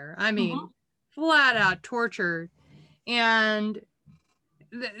mother. I mean, flat out tortured. And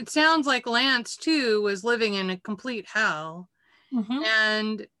it sounds like Lance, too, was living in a complete hell. Mm-hmm.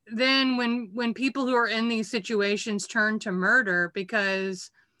 And then when people who are in these situations turn to murder because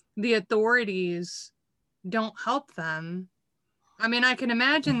the authorities don't help them, I mean, I can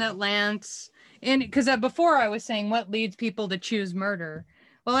imagine that Lance, and because before I was saying what leads people to choose murder.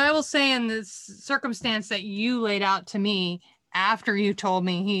 Well, I will say in this circumstance that you laid out to me after you told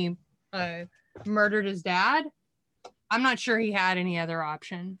me he murdered his dad, I'm not sure he had any other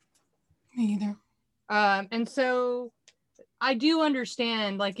option. Me either. And so I do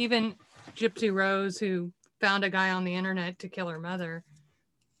understand, like even Gypsy Rose, who found a guy on the internet to kill her mother,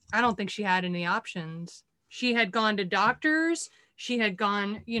 I don't think she had any options. She had gone to doctors, she had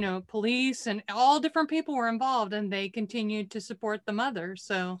gone, police, and all different people were involved, and they continued to support the mother.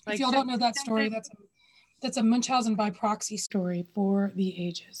 So, if y'all don't know that story, that's a Munchausen by proxy story for the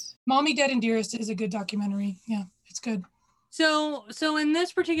ages. Mommy Dead and Dearest is a good documentary. Yeah, it's good. So in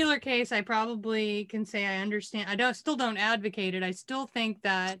this particular case, I probably can say I understand. Still don't advocate it. I still think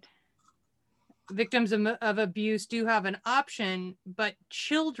that victims of abuse do have an option, but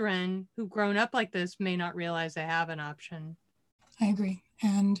children who've grown up like this may not realize they have an option. I agree.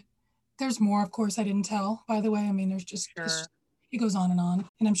 And there's more, of course, I didn't tell, by the way. I mean, there's just, sure. It goes on.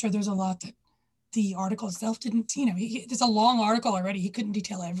 And I'm sure there's a lot that the article itself didn't, it's a long article already. He couldn't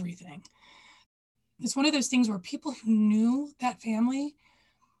detail everything. It's one of those things where people who knew that family,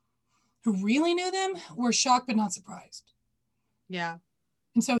 who really knew them, were shocked but not surprised. Yeah.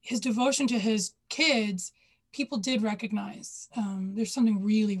 And so his devotion to his kids, people did recognize there's something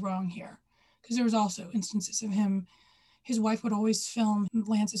really wrong here. Because there was also instances of him. His wife would always film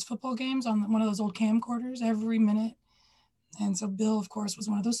Lance's football games on one of those old camcorders every minute. And so Bill, of course, was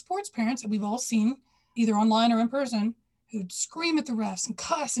one of those sports parents that we've all seen, either online or in person, who'd scream at the refs and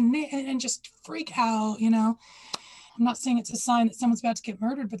cuss and just freak out, I'm not saying it's a sign that someone's about to get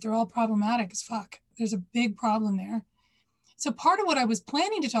murdered, but they're all problematic as fuck. There's a big problem there. So part of what I was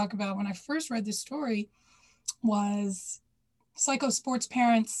planning to talk about when I first read this story was psycho sports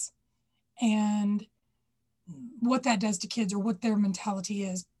parents and what that does to kids or what their mentality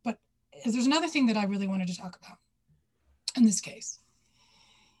is. But there's another thing that I really wanted to talk about in this case.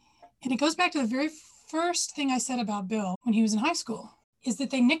 And it goes back to the very first thing I said about Bill when he was in high school, is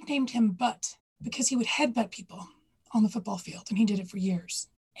that they nicknamed him Butt because he would headbutt people on the football field, and he did it for years.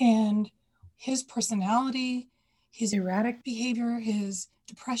 And his personality, his erratic behavior, his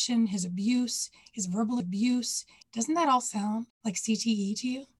depression, his abuse, his verbal abuse, doesn't that all sound like CTE to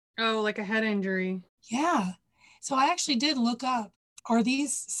you? Oh, like a head injury. Yeah. So I actually did look up, are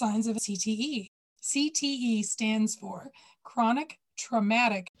these signs of CTE? CTE stands for chronic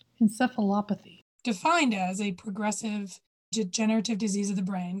traumatic encephalopathy, defined as a progressive degenerative disease of the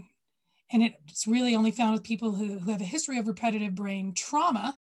brain. And it's really only found with people who have a history of repetitive brain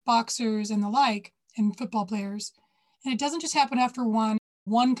trauma, boxers and the like, and football players. And it doesn't just happen after one.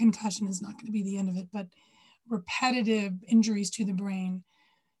 One concussion is not going to be the end of it, but repetitive injuries to the brain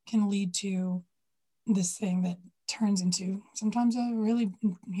can lead to this thing that turns into sometimes a really,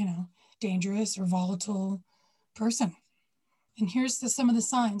 dangerous or volatile person. And here's some of the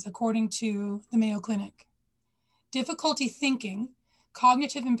signs according to the Mayo Clinic. Difficulty thinking,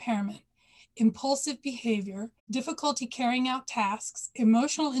 cognitive impairment, impulsive behavior, difficulty carrying out tasks,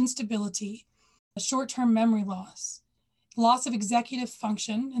 emotional instability, short-term memory loss, loss of executive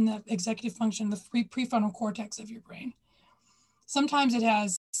function, and the executive function, the prefrontal cortex of your brain. Sometimes it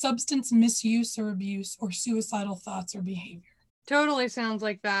has substance misuse or abuse or suicidal thoughts or behavior. Totally sounds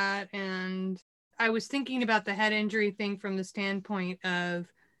like that. And I was thinking about the head injury thing from the standpoint of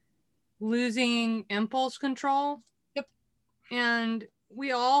losing impulse control. Yep. And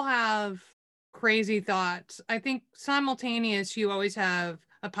we all have crazy thoughts. I think simultaneous, you always have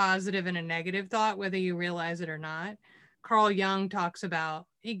a positive and a negative thought, whether you realize it or not. Carl Jung talks about,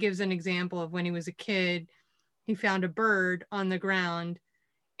 he gives an example of when he was a kid, he found a bird on the ground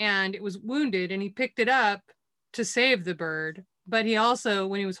and it was wounded and he picked it up to save the bird. But he also,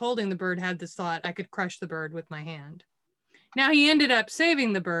 when he was holding the bird, had this thought, I could crush the bird with my hand. Now he ended up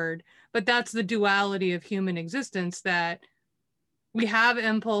saving the bird, but that's the duality of human existence, that we have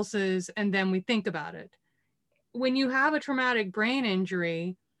impulses and then we think about it. When you have a traumatic brain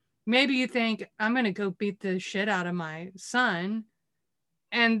injury, maybe you think, I'm going to go beat the shit out of my son.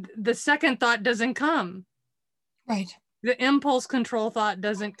 And the second thought doesn't come. Right. The impulse control thought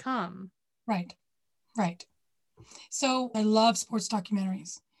doesn't come. Right. So I love sports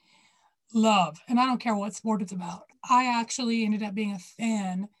documentaries. Love. And I don't care what sport it's about. I actually ended up being a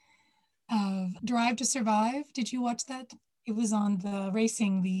fan of Drive to Survive. Did you watch that? It was on the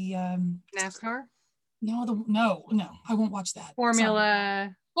racing, the NASCAR? No, I won't watch that.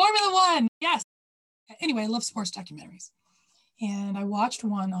 Formula One. Yes. Anyway, I love sports documentaries. And I watched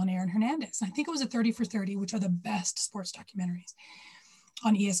one on Aaron Hernandez. I think it was a 30 for 30, which are the best sports documentaries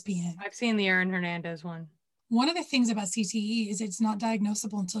on ESPN. I've seen the Aaron Hernandez one. One of the things about CTE is it's not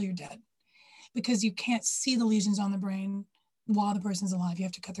diagnosable until you're dead, because you can't see the lesions on the brain while the person's alive. You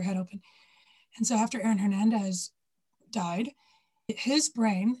have to cut their head open. And so after Aaron Hernandez died, his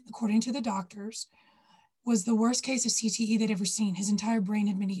brain, according to the doctors, was the worst case of CTE they'd ever seen. His entire brain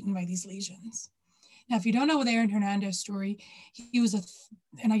had been eaten by these lesions. Now, if you don't know the Aaron Hernandez story, he was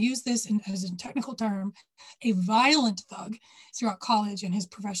and I use this as a technical term, a violent thug throughout college and his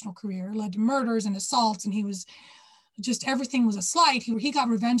professional career, led to murders and assaults. And he was just, everything was a slight. He got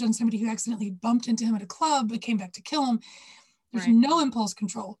revenge on somebody who accidentally bumped into him at a club, but came back to kill him. There's no impulse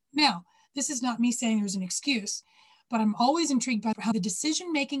control. Now, this is not me saying there's an excuse, but I'm always intrigued by how the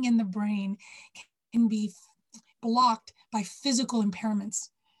decision-making in the brain can be blocked by physical impairments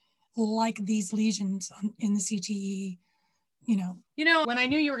like these lesions in the CTE, when I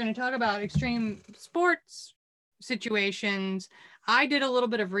knew you were going to talk about extreme sports situations, I did a little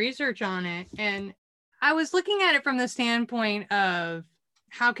bit of research on it, and I was looking at it from the standpoint of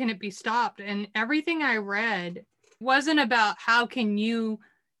how can it be stopped? And everything I read wasn't about how can you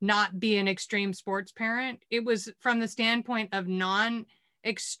not be an extreme sports parent. It was from the standpoint of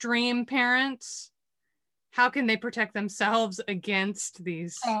non-extreme parents. How can they protect themselves against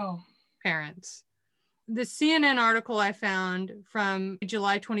these parents? The CNN article I found from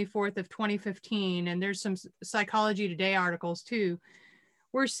July 24th of 2015, and there's some Psychology Today articles too,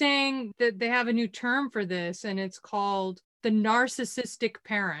 were saying that they have a new term for this, and it's called the narcissistic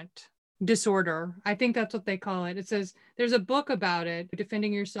parent disorder. I think that's what they call it. It says there's a book about it,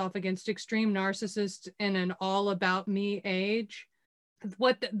 Defending Yourself Against Extreme Narcissists in an All About Me Age.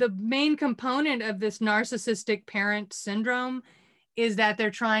 What the main component of this narcissistic parent syndrome is that they're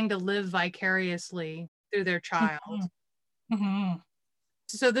trying to live vicariously through their child. Mm-hmm.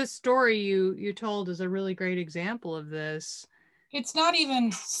 So this story you told is a really great example of this. It's not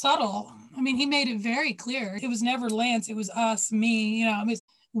even subtle. I mean, he made it very clear. It was never Lance. It was us, me,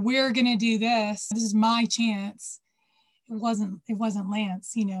 we're going to do this. This is my chance. It wasn't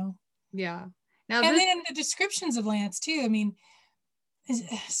Lance, Yeah. Now, and then the descriptions of Lance too. I mean, is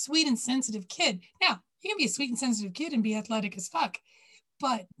a sweet and sensitive kid. Now, you can be a sweet and sensitive kid and be athletic as fuck.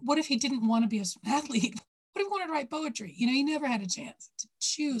 But what if he didn't want to be an athlete? What if he wanted to write poetry? He never had a chance to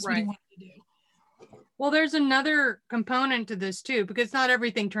choose what he wanted to do. Well, there's another component to this too, because not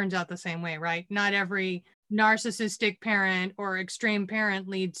everything turns out the same way, right? Not every narcissistic parent or extreme parent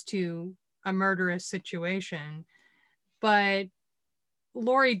leads to a murderous situation. But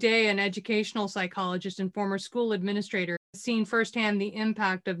Lori Day, an educational psychologist and former school administrator, has seen firsthand the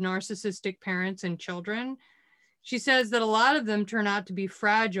impact of narcissistic parents and children. She says that a lot of them turn out to be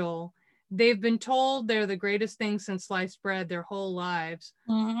fragile. They've been told they're the greatest thing since sliced bread their whole lives,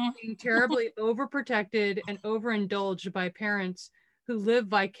 being terribly overprotected and overindulged by parents who live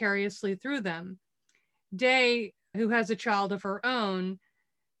vicariously through them. Day, who has a child of her own,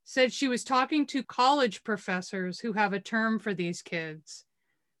 said she was talking to college professors who have a term for these kids.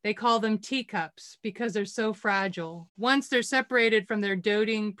 They call them teacups because they're so fragile. Once they're separated from their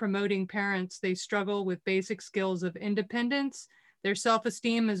doting, promoting parents, they struggle with basic skills of independence. Their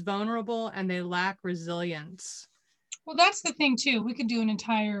self-esteem is vulnerable and they lack resilience. Well, that's the thing too. We could do an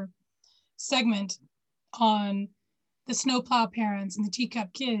entire segment on the snowplow parents and the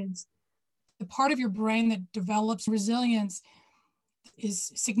teacup kids. The part of your brain that develops resilience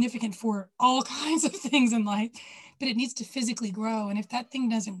is significant for all kinds of things in life, but it needs to physically grow. And if that thing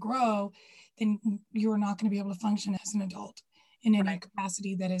doesn't grow, then you're not going to be able to function as an adult in any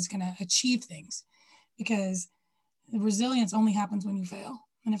capacity that is going to achieve things, because the resilience only happens when you fail.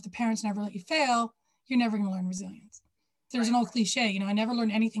 And if the parents never let you fail, you're never going to learn resilience. There's an old cliche, I never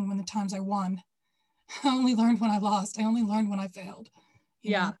learned anything when the times I won. I only learned when I lost. I only learned when I failed.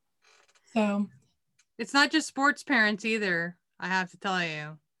 You know? So it's not just sports parents either, I have to tell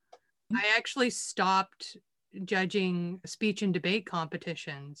you. I actually stopped judging speech and debate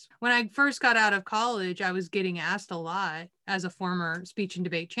competitions. When I first got out of college, I was getting asked a lot as a former speech and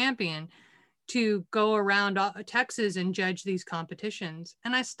debate champion to go around Texas and judge these competitions.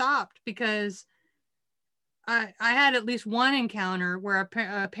 And I stopped because I had at least one encounter where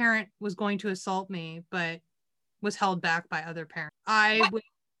a parent was going to assault me, but was held back by other parents. I was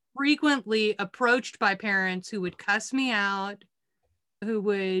frequently approached by parents who would cuss me out, who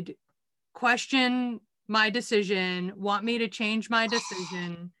would question my decision, want me to change my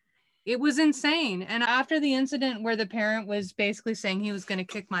decision. It was insane. And after the incident where the parent was basically saying he was going to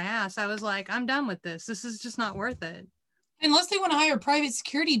kick my ass, I was like, I'm done with this. This is just not worth it. Unless they want to hire a private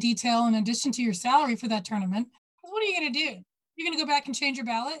security detail in addition to your salary for that tournament, what are you going to do? You're going to go back and change your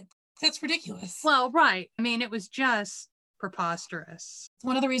ballot? That's ridiculous. Well, right. I mean, it was just preposterous. It's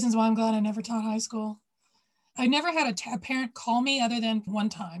one of the reasons why I'm glad I never taught high school. I never had a parent call me other than one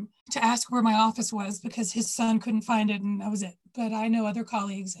time to ask where my office was because his son couldn't find it, and that was it. But I know other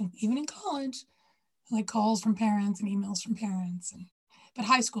colleagues, and even in college, like calls from parents and emails from parents. But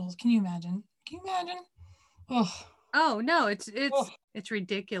high schools, can you imagine? Can you imagine? Oh no, it's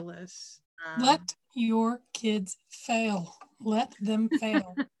ridiculous. Let your kids fail. Let them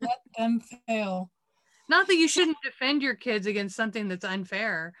fail. Let them fail. Not that you shouldn't defend your kids against something that's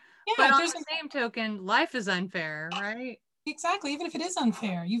unfair. Yeah, but on the same token, life is unfair, right? Exactly. Even if it is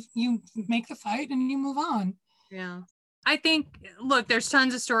unfair, you make the fight and you move on. Yeah. I think, look, there's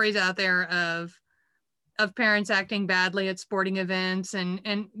tons of stories out there of parents acting badly at sporting events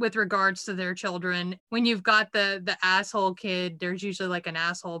and with regards to their children. When you've got the asshole kid, there's usually like an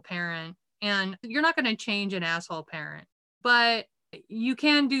asshole parent, and you're not going to change an asshole parent, but you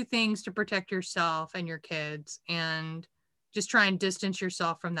can do things to protect yourself and your kids and just try and distance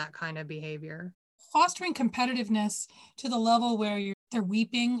yourself from that kind of behavior. Fostering competitiveness to the level where they're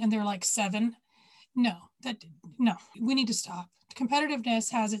weeping and they're like 7. No, we need to stop.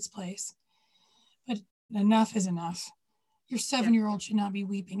 Competitiveness has its place, but enough is enough. Your 7-year-old should not be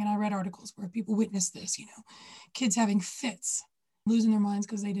weeping. And I read articles where people witnessed this, kids having fits, losing their minds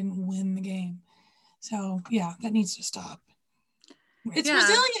because they didn't win the game. So yeah, that needs to stop. It's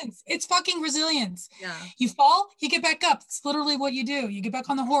resilience. It's fucking resilience. Yeah. You fall, you get back up. It's literally what you do. You get back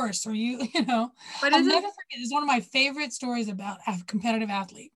on the horse, or But I'll never forget. It's one of my favorite stories about a competitive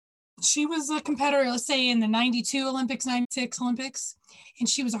athlete. She was a competitor, let's say in the 92 Olympics, 96 Olympics, and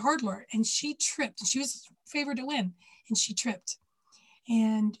she was a hurdler, and she tripped, and she was favored to win, and she tripped,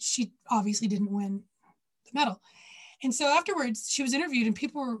 and she obviously didn't win the medal. And so afterwards, she was interviewed, and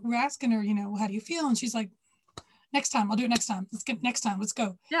people were asking her, how do you feel? And she's like, next time, I'll do it next time. Next time, let's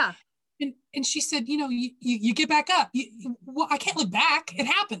go. Yeah. And she said, you get back up. Well, I can't look back. It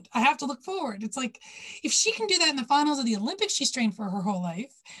happened. I have to look forward. It's like, if she can do that in the finals of the Olympics, she's trained for her whole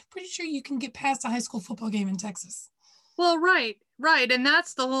life. Pretty sure you can get past a high school football game in Texas. Well, right. And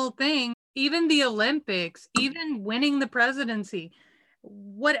that's the whole thing. Even the Olympics, even winning the presidency,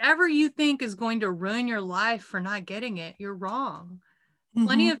 whatever you think is going to ruin your life for not getting it, you're wrong. Mm-hmm.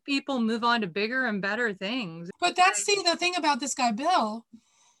 Plenty of people move on to bigger and better things. But that's the thing about this guy, Bill.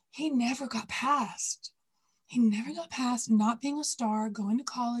 He never got past. He never got past not being a star, going to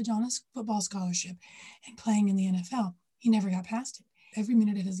college on a football scholarship, and playing in the NFL. He never got past it. Every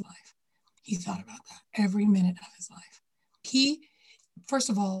minute of his life, he thought about that. Every minute of his life. He, first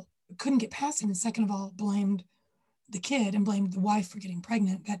of all, couldn't get past it, and second of all, blamed the kid and blamed the wife for getting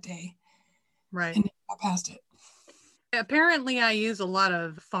pregnant that day. Right. And never got past it. Apparently, I use a lot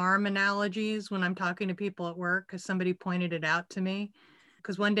of farm analogies when I'm talking to people at work because somebody pointed it out to me.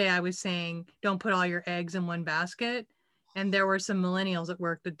 Because one day I was saying, don't put all your eggs in one basket. And there were some millennials at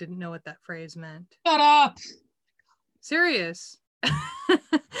work that didn't know what that phrase meant. Shut up. Serious.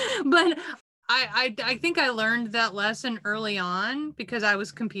 But I think I learned that lesson early on because I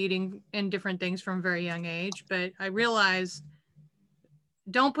was competing in different things from a very young age. But I realized,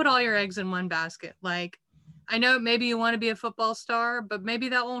 don't put all your eggs in one basket. Like, I know maybe you want to be a football star, but maybe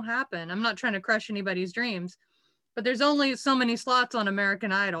that won't happen. I'm not trying to crush anybody's dreams. But there's only so many slots on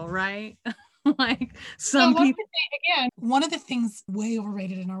American Idol, right? Like some people. Again, one of the things way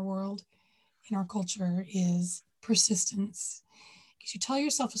overrated in our world, in our culture, is persistence. Because you tell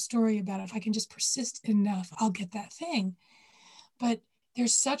yourself a story about it. If I can just persist enough, I'll get that thing. But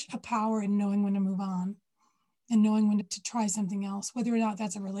there's such a power in knowing when to move on and knowing when to try something else, whether or not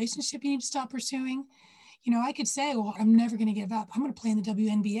that's a relationship you need to stop pursuing. I could say, well, I'm never going to give up. I'm going to play in the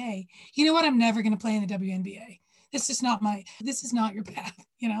WNBA. You know what? I'm never going to play in the WNBA. This is not your path.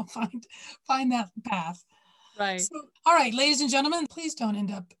 Find that path. Right. So, all right, ladies and gentlemen, please don't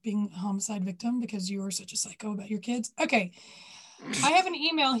end up being a homicide victim because you are such a psycho about your kids. Okay. I have an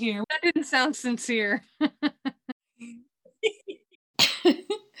email here. That didn't sound sincere. I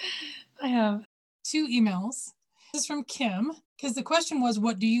have 2 emails. This is from Kim because the question was,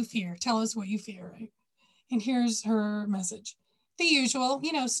 what do you fear? Tell us what you fear, right? And here's her message. The usual,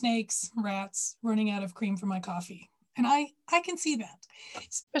 snakes, rats, running out of cream for my coffee. And I can see that.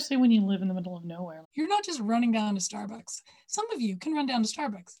 Especially when you live in the middle of nowhere. You're not just running down to Starbucks. Some of you can run down to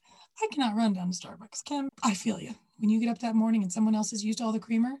Starbucks. I cannot run down to Starbucks. Kim, I feel you. When you get up that morning and someone else has used all the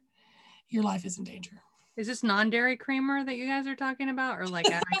creamer, your life is in danger. Is this non-dairy creamer that you guys are talking about? Or like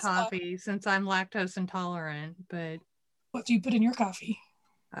at my coffee, since I'm lactose intolerant, but... What do you put in your coffee?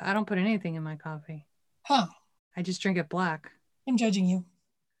 I don't put anything in my coffee. Huh. I just drink it black. I'm judging you.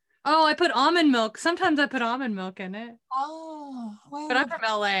 Oh, I put almond milk. Sometimes I put almond milk in it. Oh, well. But I'm from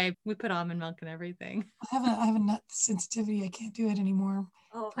LA. We put almond milk in everything. I have a nut sensitivity. I can't do it anymore.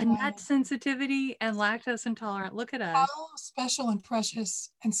 Oh, a nut sensitivity and lactose intolerant. Look at us. How special and precious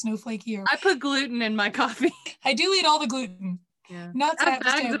and snowflakey are. I put gluten in my coffee. I do eat all the gluten. Yeah. Nuts. I have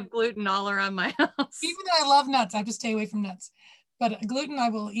bags of gluten all around my house. Even though I love nuts, I have to stay away from nuts. But gluten, I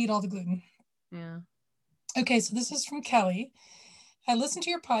will eat all the gluten. Yeah. Okay, so this is from Kelly. I listened to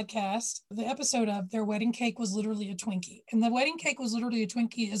your podcast. The episode of Their Wedding Cake Was Literally a Twinkie. And The Wedding Cake Was Literally a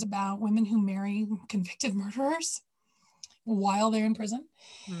Twinkie is about women who marry convicted murderers while they're in prison.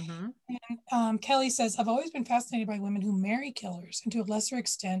 Mm-hmm. And Kelly says, I've always been fascinated by women who marry killers and to a lesser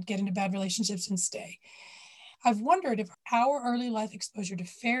extent get into bad relationships and stay. I've wondered if our early life exposure to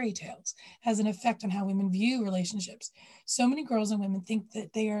fairy tales has an effect on how women view relationships. So many girls and women think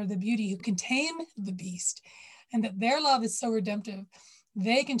that they are the beauty who can tame the beast and that their love is so redemptive,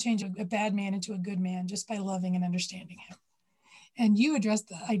 they can change a bad man into a good man just by loving and understanding him. And you addressed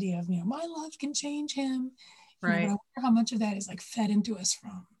the idea of, my love can change him. Right. But I wonder how much of that is like fed into us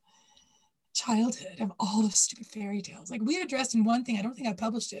from childhood of all the stupid fairy tales. Like we addressed in one thing, I don't think I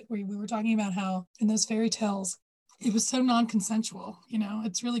published it, where we were talking about how in those fairy tales, it was so non-consensual,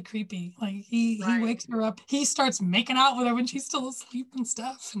 it's really creepy. Like he wakes her up, he starts making out with her when she's still asleep and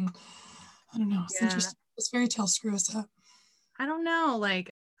stuff. And I don't know, it's interesting. Those fairy tales screw us up. I don't know.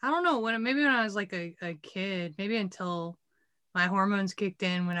 Maybe when I was like a kid, maybe until my hormones kicked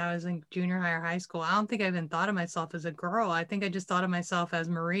in when I was in junior high or high school. I don't think I even thought of myself as a girl. I think I just thought of myself as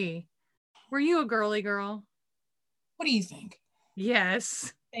Marie. Were you a girly girl? What do you think?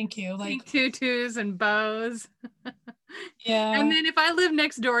 Yes. Thank you. Like tutus and bows. Yeah. And then if I lived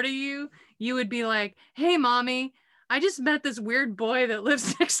next door to you, you would be like, hey, mommy, I just met this weird boy that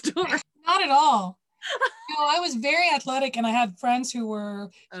lives next door. Not at all. I was very athletic and I had friends who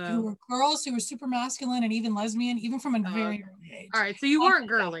were girls who were super masculine and even lesbian, even from a very early age. All right. So you weren't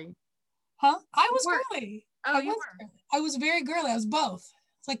girly. Huh? I was girly. Oh, you were. I was very girly. I was both.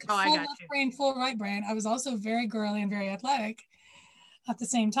 It's like full left brain, full right brain. I was also very girly and very athletic at the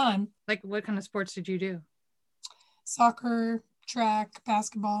same time. Like what kind of sports did you do? Soccer, track,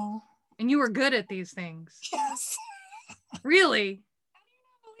 basketball. And you were good at these things? Yes. Really?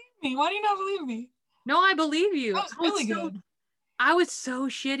 Why do you not believe me? No, I believe you. I was really good. I was so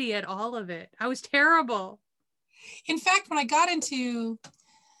shitty at all of it. I was terrible. In fact, when I got into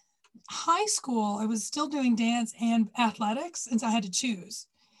high school, I was still doing dance and athletics, and so I had to choose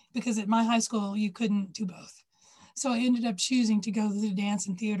because at my high school, you couldn't do both. So I ended up choosing to go the dance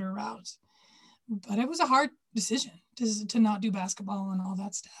and theater route. But it was a hard decision to not do basketball and all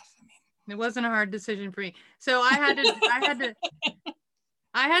that stuff. It wasn't a hard decision for me. So I had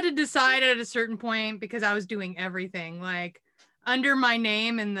to decide at a certain point because I was doing everything like under my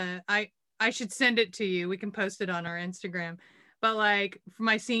name and I should send it to you. We can post it on our Instagram. But like for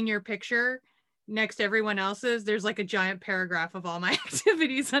my senior picture next to everyone else's, there's like a giant paragraph of all my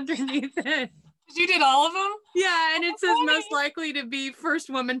activities underneath it. You did all of them? Yeah, and it says most likely to be first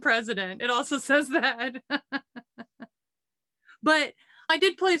woman president. It also says that. But I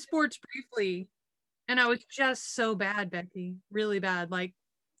did play sports briefly and I was just so bad, Becky, really bad.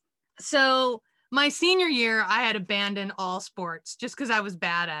 So my senior year, I had abandoned all sports just because I was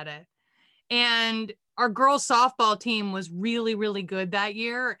bad at it. And our girls softball team was really, really good that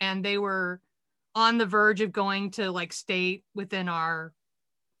year. And they were on the verge of going to like state within our,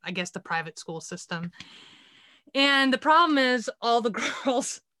 I guess, the private school system. And the problem is all the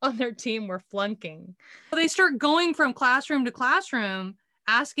girls on their team were flunking. So they start going from classroom to classroom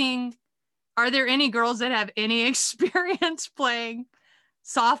asking, are there any girls that have any experience playing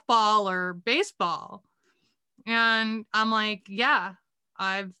softball or baseball? And I'm like, yeah,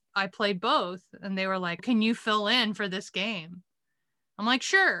 I played both. And they were like, can you fill in for this game? I'm like,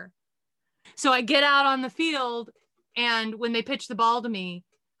 sure. So I get out on the field and when they pitch the ball to me,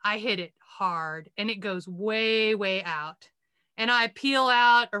 I hit it hard and it goes way, way out. And I peel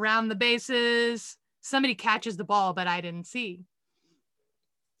out around the bases. Somebody catches the ball, but I didn't see.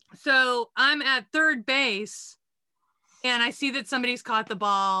 So I'm at third base and I see that somebody's caught the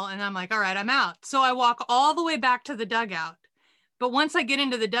ball and I'm like, all right, I'm out. So I walk all the way back to the dugout. But once I get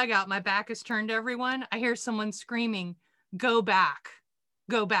into the dugout, my back is turned to everyone. I hear someone screaming, go back,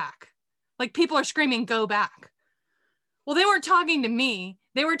 go back. Like people are screaming, go back. Well, they weren't talking to me.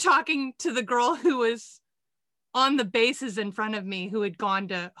 They were talking to the girl who was on the bases in front of me who had gone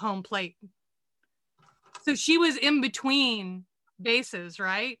to home plate. So she was in between bases,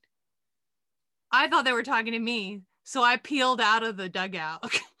 right? I thought they were talking to me. So I peeled out of the dugout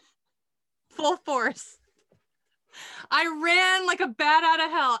full force. I ran like a bat out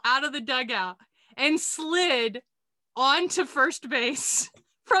of hell out of the dugout and slid onto first base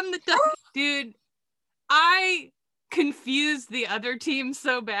from the dugout. Dude, I confused the other team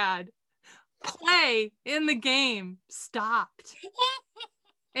so bad. Play in the game stopped.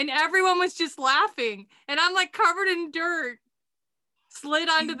 And everyone was just laughing. And I'm like covered in dirt, slid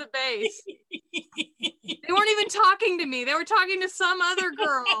onto the base. They weren't even talking to me. They were talking to some other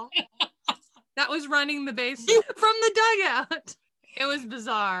girl that was running the base from the dugout. It was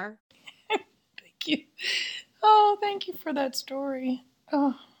bizarre. Thank you. Oh, thank you for that story.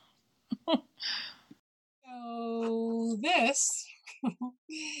 Oh. So this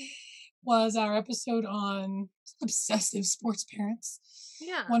was our episode on obsessive sports parents.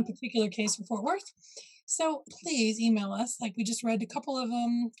 Yeah. One particular case from Fort Worth. So please email us. Like we just read a couple of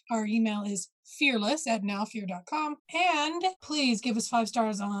them. Our email is fearless@nowfear.com. And please give us 5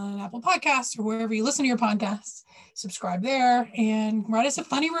 stars on Apple Podcasts or wherever you listen to your podcasts. Subscribe there and write us a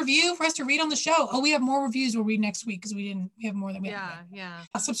funny review for us to read on the show. Oh, we have more reviews we'll read next week because we have more than we have. Yeah.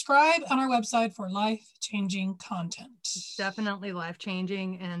 Subscribe on our website for life-changing content. Definitely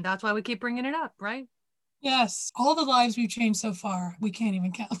life-changing. And that's why we keep bringing it up, right? Yes. All the lives we've changed so far, we can't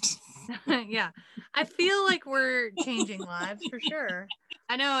even count. Yeah. I feel like we're changing lives for sure.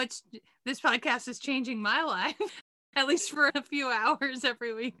 I know this podcast is changing my life, at least for a few hours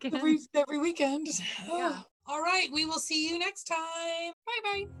every weekend. Every weekend. Yeah. All right. We will see you next time.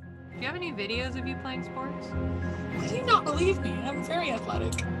 Bye-bye. Do you have any videos of you playing sports? Why do you not believe me? I'm very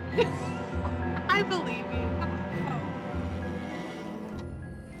athletic. I believe you. Oh.